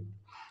യൂറോയ്ക്ക്.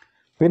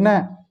 പിന്നെ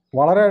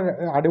വളരെ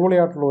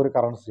അടിപൊളിയായിട്ടുള്ള ഒരു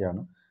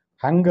കറൻസിയാണ്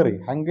ഹംഗറി.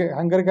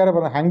 ഹംഗറിക്കാരെ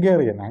പറഞ്ഞ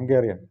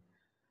Hungarian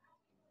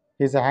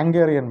is A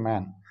Hungarian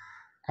man.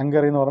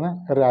 Hungary എന്ന് പറഞ്ഞ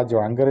ഒരു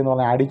രാജ്യമാണ്. ഹംഗറി എന്ന്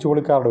പറഞ്ഞാൽ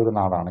അടിച്ചുപൊളിക്കാരുടെ ഒരു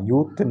നാടാണ്.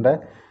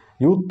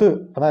 യൂത്ത്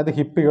അതായത്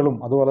ഹിപ്പികളും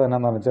അതുപോലെ തന്നെ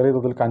എന്താണ് ചെറിയ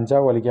തോതിൽ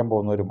കഞ്ചാവ് വലിക്കാൻ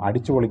പോകുന്നവരും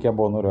അടിച്ചു പൊളിക്കാൻ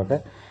പോകുന്നവരും ഒക്കെ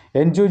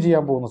എൻജോയ്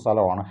ചെയ്യാൻ പോകുന്ന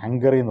സ്ഥലമാണ്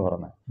ഹംഗറി എന്ന്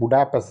പറയുന്നത്.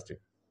 ബുഡാപെസ്റ്റ്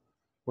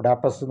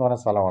എന്ന്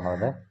പറയുന്ന സ്ഥലമാണ്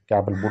അതിൻ്റെ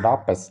ക്യാപിറ്റൽ.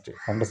 ബുഡാപെസ്റ്റ്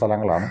 2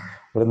 സ്ഥലങ്ങളാണ്,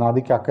 ഒരു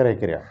നദിക്ക്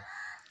അക്കരയ്ക്കരയാണ്.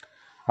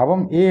 അപ്പം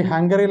ഈ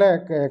ഹംഗറിയിലെ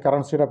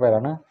കറൻസിയുടെ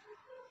പേരാണ്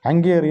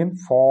ഹംഗേറിയൻ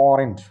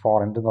ഫോറൻറ്റ്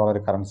എന്ന്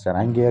പറയുന്നൊരു കറൻസിയാണ്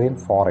ഹംഗേറിയൻ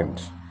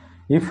ഫോറൻറ്റ്.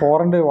 ഈ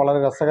ഫോറൻറ്റ് വളരെ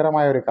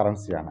രസകരമായ ഒരു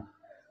കറൻസിയാണ്.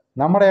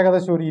 നമ്മുടെ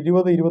ഏകദേശം ഒരു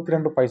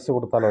 20-22 പൈസ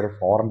കൊടുത്താൽ ഒരു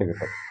ഫോറൻറ്റ്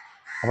കിട്ടും.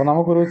 അപ്പോൾ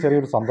നമുക്കൊരു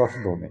ചെറിയൊരു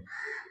സന്തോഷം തോന്നി,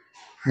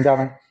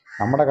 എന്താണ്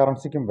നമ്മുടെ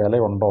കറൻസിക്കും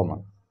വിലയുണ്ടോയെന്ന്.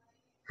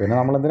 പിന്നെ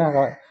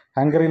നമ്മളെന്തിനാണ്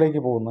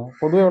ഹംഗറിയിലേക്ക് പോകുന്നത്?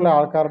 പൊതുവെയുള്ള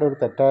ആൾക്കാരുടെ ഒരു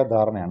തെറ്റായ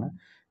ധാരണയാണ്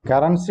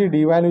കറൻസി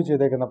ഡീവാല്യൂ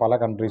ചെയ്തേക്കുന്ന പല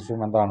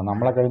കൺട്രീസും എന്താണ്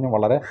നമ്മളെ കഴിഞ്ഞ്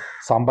വളരെ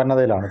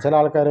സമ്പന്നതയിലാണ്. ചില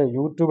ആൾക്കാർ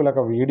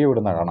യൂട്യൂബിലൊക്കെ വീഡിയോ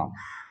ഇടുന്ന കാണാം.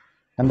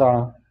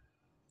 എന്താണ്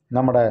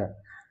നമ്മുടെ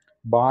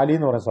ബാലി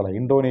എന്ന് പറയുന്ന സ്ഥലം,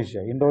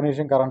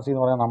 ഇന്തോനേഷ്യൻ കറൻസി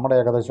എന്ന് പറഞ്ഞാൽ നമ്മുടെ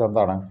ഏകദേശം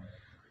എന്താണ്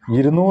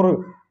 200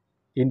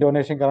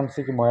 ഇന്തോനേഷ്യൻ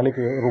കറൻസിക്ക്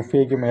മേളിക്ക്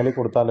റുഫിയയ്ക്ക് മേളിൽ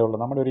കൊടുത്താലേ ഉള്ളൂ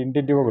നമ്മുടെ ഒരു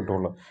ഇന്ത്യൻ രൂപ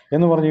കിട്ടുള്ളൂ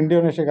എന്ന് പറഞ്ഞ്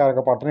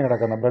ഇന്തോനേഷ്യക്കാരൊക്കെ പട്ടിണി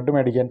കിടക്കുന്ന ബ്രെഡ്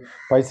മേടിക്കാൻ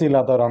പൈസ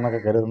ഇല്ലാത്തവരാണെന്നൊക്കെ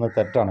കരുതുന്നത്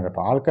തെറ്റാണ് കേട്ടോ.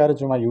 ആൾക്കാർ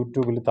ചുമ്മാ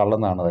യൂട്യൂബിൽ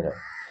തള്ളുന്നതാണ് അതൊക്കെ.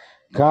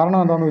 കാരണം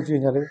എന്താണെന്ന് വെച്ച്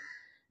കഴിഞ്ഞാൽ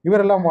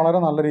ഇവരെല്ലാം വളരെ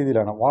നല്ല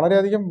രീതിയിലാണ്.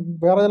 വളരെയധികം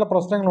വേറെ ചില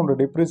പ്രശ്നങ്ങളുണ്ട്,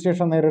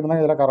 ഡിപ്രീസിയേഷൻ നേരിടുന്ന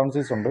ചില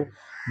കറൻസീസ് ഉണ്ട്.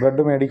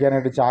 ബ്രെഡ്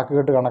മേടിക്കാനായിട്ട്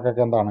ചാക്കുകെട്ട്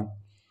കണക്കൊക്കെ എന്താണ്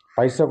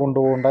പൈസ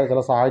കൊണ്ടുപോകേണ്ട ചില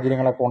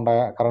സാഹചര്യങ്ങളൊക്കെ ഉണ്ടായ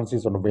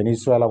കറൻസീസ് ഉണ്ട്.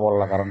 വെനീസ്വേല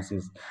പോലുള്ള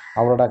കറൻസീസ്,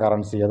 അവരുടെ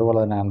കറൻസി. അതുപോലെ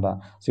തന്നെ എന്താ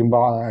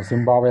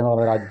സിംബാബ്വെ എന്ന്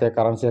പറയുന്ന രാജ്യത്തെ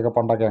കറൻസിയൊക്കെ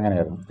പണ്ടൊക്കെ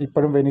അങ്ങനെയായിരുന്നു.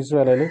 ഇപ്പോഴും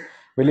വെനീസ്വേലയിൽ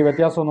വലിയ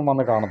വ്യത്യാസമൊന്നും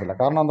വന്ന് കാണത്തില്ല.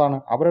 കാരണം എന്താണ്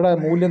അവരുടെ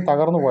മൂല്യം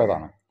തകർന്നു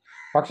പോയതാണ്.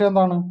 പക്ഷേ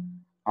എന്താണ്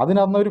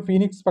അതിനന്നൊരു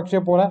ഫീനിക്സ്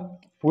പക്ഷിയെ പോലെ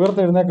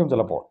ഉയർത്തെഴുന്നേക്കും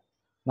ചിലപ്പോൾ.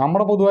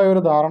 നമ്മുടെ പൊതുവായ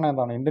ഒരു ധാരണ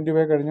എന്താണ് ഇന്ത്യൻ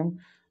രൂപയെ കഴിഞ്ഞും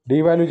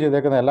ഡീവാല്യൂ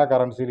ചെയ്തേക്കുന്ന എല്ലാ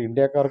കറൻസിയിലും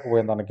ഇന്ത്യക്കാർക്ക്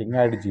പോയി എന്താണ്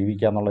കിങ്ങായിട്ട്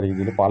ജീവിക്കുക എന്നുള്ള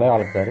രീതിയിൽ പല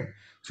ആൾക്കാരും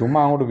ചുമ്മാ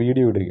അങ്ങോട്ട്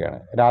വീഡിയോ ഇടുകയാണ്,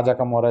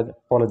 രാജാക്കന്മാരെ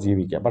പോലെ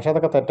ജീവിക്കുക. പക്ഷേ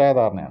അതൊക്കെ തെറ്റായ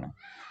ധാരണയാണ്.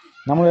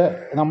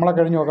 നമ്മളെ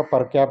കഴിഞ്ഞൊക്കെ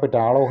പെർ ക്യാപിറ്റ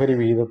ആളോഹരി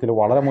വിഹിതത്തിൽ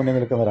വളരെ മുന്നിൽ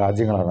നിൽക്കുന്ന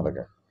രാജ്യങ്ങളാണ്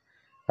ഇതൊക്കെ.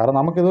 കാരണം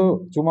നമുക്കിത്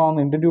ചുമ്മാ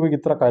ഒന്ന് ഇന്ത്യൻ രൂപയ്ക്ക്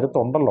ഇത്ര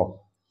കരുത്തുണ്ടല്ലോ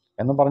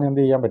എന്നും പറഞ്ഞ്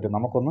എന്ത് ചെയ്യാൻ പറ്റും,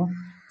 നമുക്കൊന്ന്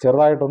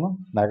ചെറുതായിട്ടൊന്ന്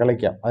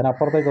നകളിക്കാം.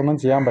 അതിനപ്പുറത്തേക്കൊന്നും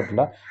ചെയ്യാൻ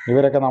പറ്റില്ല.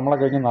 ഇവരൊക്കെ നമ്മളെ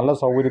കഴിഞ്ഞ് നല്ല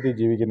സൗകര്യത്തിൽ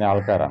ജീവിക്കുന്ന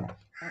ആൾക്കാരാണ്.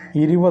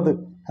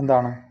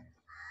 20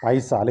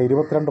 പൈസ അല്ലെ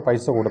 22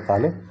 പൈസ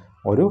കൊടുത്താൽ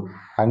ഒരു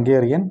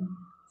ഹംഗേറിയൻ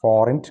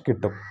ഫോറൻറ്റ്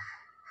കിട്ടും.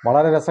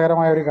 വളരെ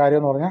രസകരമായ ഒരു കാര്യം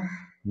എന്ന് പറഞ്ഞാൽ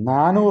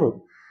 400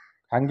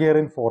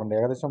 ഹംഗേറിയൻ ഫോറൻറ്റ്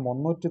ഏകദേശം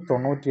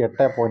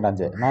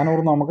 398.5,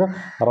 400 നമുക്ക്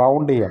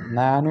റൗണ്ട് ചെയ്യാം.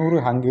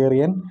 400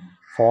 ഹംഗേറിയൻ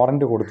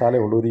ഫോറൻറ്റ്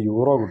കൊടുത്താലേ ഉള്ളൂ ഒരു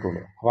യൂറോ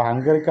കിട്ടുള്ളൂ. അപ്പോൾ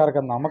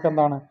ഹംഗറിക്കാർക്ക്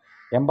നമുക്കെന്താണ്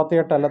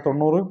 88 അല്ല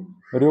 90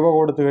 രൂപ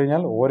കൊടുത്തു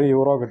കഴിഞ്ഞാൽ 1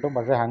 യൂറോ കിട്ടും.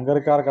 പക്ഷേ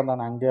ഹംഗറിക്കാർക്ക്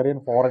എന്താണ് ഹംഗേറിയൻ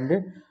ഫോറൻറ്റ്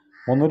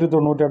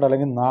 398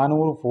 അല്ലെങ്കിൽ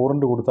 400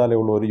 ഫോറൻറ്റ് കൊടുത്താലേ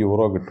ഉള്ളൂ 1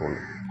 യൂറോ കിട്ടുള്ളൂ.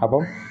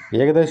 അപ്പം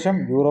ഏകദേശം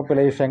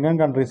യൂറോപ്പിലെ ഈ ഷെങ്കൻ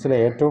കൺട്രീസിലെ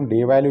ഏറ്റവും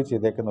ഡീവാല്യൂ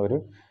ചെയ്തേക്കുന്ന ഒരു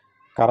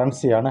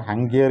കറൻസിയാണ്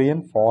ഹംഗേറിയൻ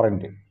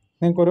ഫോറൻറ്റ്.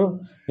 നിങ്ങൾക്കൊരു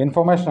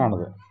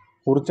ഇൻഫർമേഷനാണിത്,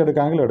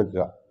 കുറിച്ചെടുക്കാമെങ്കിൽ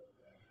എടുക്കുക.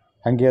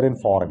 ഹംഗേറിയൻ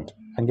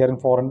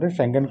ഫോറൻറ്റ്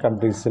ഷെങ്കൻ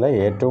കൺട്രീസിലെ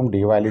ഏറ്റവും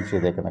ഡീവാല്യൂ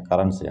ചെയ്തേക്കുന്ന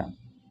കറൻസിയാണ്.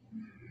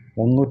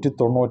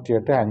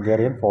 398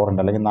 ഹംഗേറിയൻ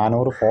ഫോറൻറ്റ് അല്ലെങ്കിൽ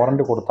 400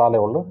 ഫോറൻറ്റ് കൊടുത്താലേ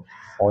ഉള്ളൂ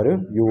 1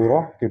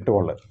 യൂറോ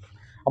കിട്ടുകയുള്ളൂ.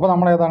 അപ്പോൾ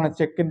നമ്മളേതാണ്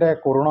ചെക്കിൻ്റെ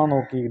കൊറോണ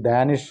നോക്കി,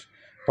 ഡാനിഷ്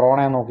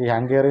ക്രോണെ നോക്കി,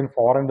 ഹംഗേറിയൻ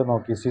ഫോറൻറ്റ്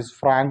നോക്കി, സ്വിസ്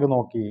ഫ്രാങ്ക്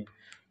നോക്കി,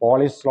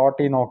 പോളിഷ്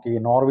സ്ലോട്ടി നോക്കി,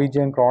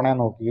 നോർവീജിയൻ ക്രോണെ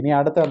നോക്കി. ഇനി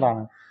അടുത്ത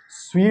എന്താണ്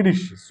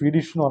സ്വീഡിഷ്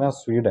എന്ന് പറഞ്ഞാൽ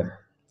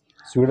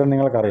സ്വീഡൻ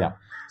നിങ്ങൾക്കറിയാം,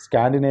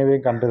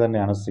 സ്കാൻഡിനേവിയൻ കൺട്രി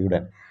തന്നെയാണ്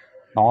സ്വീഡൻ.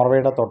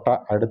 നോർവേയുടെ തൊട്ട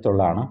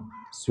അടുത്തുള്ളതാണ്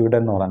സ്വീഡൻ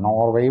എന്ന് പറയുന്നത്.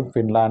 നോർവേയും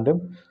ഫിൻലാൻഡും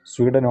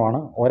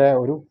സ്വീഡനുമാണ്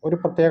ഒരു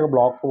പ്രത്യേക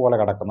ബ്ലോക്ക് പോലെ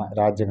കിടക്കുന്ന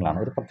രാജ്യങ്ങളാണ്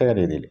ഒരു പ്രത്യേക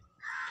രീതിയിൽ.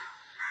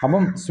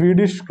 അപ്പം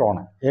സ്വീഡിഷ്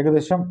ക്രോണ്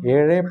ഏകദേശം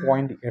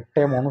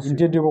 7.83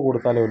 ഇന്ത്യൻ രൂപ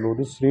കൊടുത്താലേ ഉള്ളൂ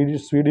ഒരു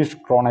സ്വീഡിഷ്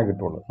ക്രോണെ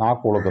കിട്ടുള്ളൂ.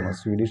 നാക്ക് കൊടുക്കുന്നത്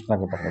സ്വീഡിഷ്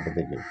എന്നൊക്കെ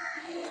പറഞ്ഞപ്പോഴത്തേക്ക്.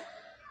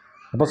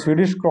 അപ്പോൾ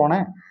സ്വീഡിഷ് ക്രോണെ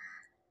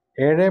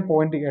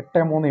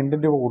 7.83 ഇന്ത്യൻ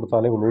രൂപ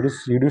കൊടുത്താലേ ഉള്ളൂ ഒരു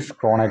സ്വീഡിഷ്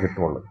ക്രോണെ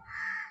കിട്ടുള്ളൂ.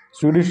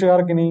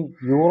 സ്വീഡിഷുകാർക്ക് ഇനി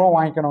യൂറോ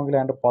വാങ്ങിക്കണമെങ്കിൽ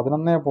അതിൻ്റെ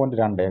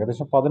 11.2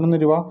 ഏകദേശം 11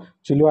 രൂപ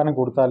ചില്ലുവാനും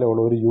കൊടുത്താലേ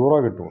ഉള്ളൂ 1 യൂറോ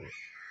കിട്ടുള്ളൂ.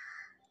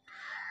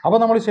 അപ്പോൾ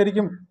നമ്മൾ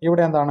ശരിക്കും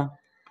ഇവിടെ എന്താണ്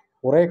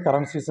കുറേ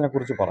കറൻസീസിനെ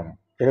കുറിച്ച് പറഞ്ഞു.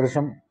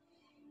 ഏകദേശം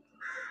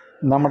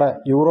നമ്മുടെ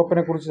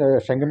യൂറോപ്പിനെ കുറിച്ച്,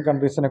 ഷെങ്കൻ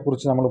കൺട്രീസിനെ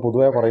കുറിച്ച് നമ്മൾ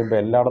പൊതുവെ പറയുമ്പോൾ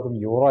എല്ലായിടത്തും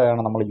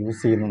യൂറോയാണ് നമ്മൾ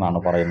യൂസ് ചെയ്യുന്നതെന്നാണ്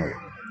പറയുന്നത്.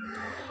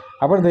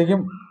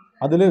 അപ്പോഴത്തേക്കും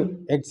അതിൽ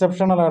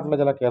എക്സെപ്ഷണലായിട്ടുള്ള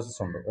ചില കേസസ്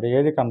ഉണ്ട്. ഒരു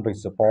 7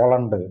 countries,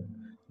 Poland,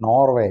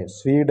 Norway,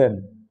 Sweden,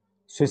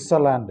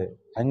 Switzerland,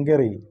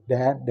 Hungary,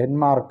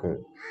 Denmark,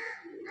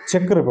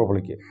 check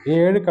republic, ഈ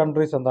 7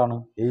 കൺട്രീസ് എന്താണ്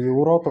ഈ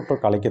യൂറോ തൊട്ട്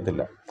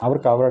കളിക്കത്തില്ല.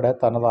 അവർക്ക് അവരുടെ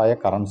തനതായ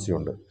കറൻസി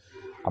ഉണ്ട്.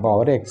 അപ്പോൾ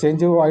അവർ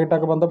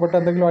എക്സ്ചേഞ്ചുമായിട്ടൊക്കെ ബന്ധപ്പെട്ട്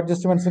എന്തെങ്കിലും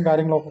അഡ്ജസ്റ്റ്മെൻറ്റ്സും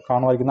കാര്യങ്ങളൊക്കെ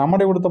കാണുമായിരിക്കും.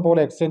 നമ്മുടെ ഇവിടുത്തെ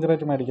പോലെ എക്സ്ചേഞ്ച്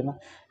റേറ്റ് മേടിക്കുന്ന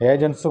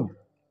ഏജൻസും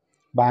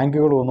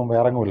ബാങ്കുകളും ഒന്നും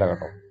വേറെങ്ങുമില്ല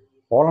കേട്ടോ.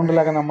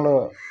 പോളണ്ടിലൊക്കെ നമ്മൾ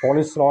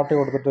പോളിഷ് സ്ലോട്ട്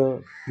കൊടുത്തിട്ട്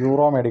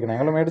യൂറോ മേടിക്കണം.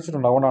 ഞങ്ങൾ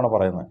മേടിച്ചിട്ടുണ്ട്, അതുകൊണ്ടാണ്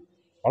പറയുന്നത്.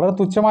 വളരെ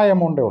തുച്ഛമായ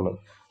എമൗണ്ടേ ഉള്ളൂ.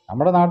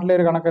 നമ്മുടെ നാട്ടിലെ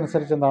ഒരു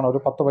കണക്കനുസരിച്ച് എന്താണ് ഒരു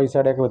 10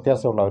 പൈസയുടെയൊക്കെ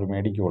വ്യത്യാസമുള്ള അവർ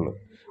മേടിക്കുകയുള്ളൂ.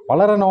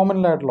 വളരെ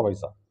നോമിനലായിട്ടുള്ള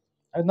പൈസ.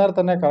 എന്നാൽ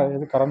തന്നെ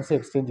ഇത് കറൻസി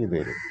എക്സ്ചേഞ്ച് ചെയ്ത്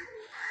തരും.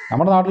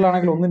 നമ്മുടെ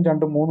നാട്ടിലാണെങ്കിൽ 1,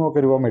 2, 3 ഒക്കെ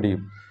രൂപ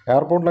മേടിക്കും.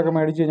 എയർപോർട്ടിലൊക്കെ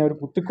മേടിച്ച് കഴിഞ്ഞാൽ ഒരു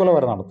കുത്തിക്കൊല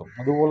വരെ നടത്തും.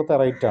 അതുപോലത്തെ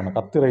റേറ്റാണ്,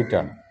 കത്തി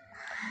റേറ്റാണ്.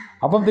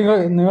 അപ്പം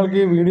നിങ്ങൾക്ക്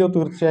ഈ വീഡിയോ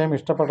തീർച്ചയായും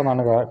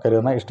ഇഷ്ടപ്പെട്ടെന്നാണ്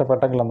കരുതുന്നത്.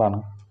 ഇഷ്ടപ്പെട്ടെങ്കിൽ എന്താണ്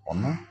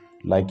ഒന്ന്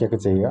ലൈക്കൊക്കെ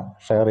ചെയ്യുക,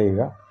 ഷെയർ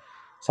ചെയ്യുക,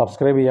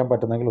 സബ്സ്ക്രൈബ് ചെയ്യാൻ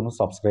പറ്റുന്നെങ്കിൽ ഒന്ന്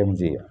സബ്സ്ക്രൈബും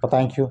ചെയ്യുക. അപ്പോൾ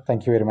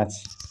താങ്ക് യു വെരി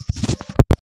മച്ച്.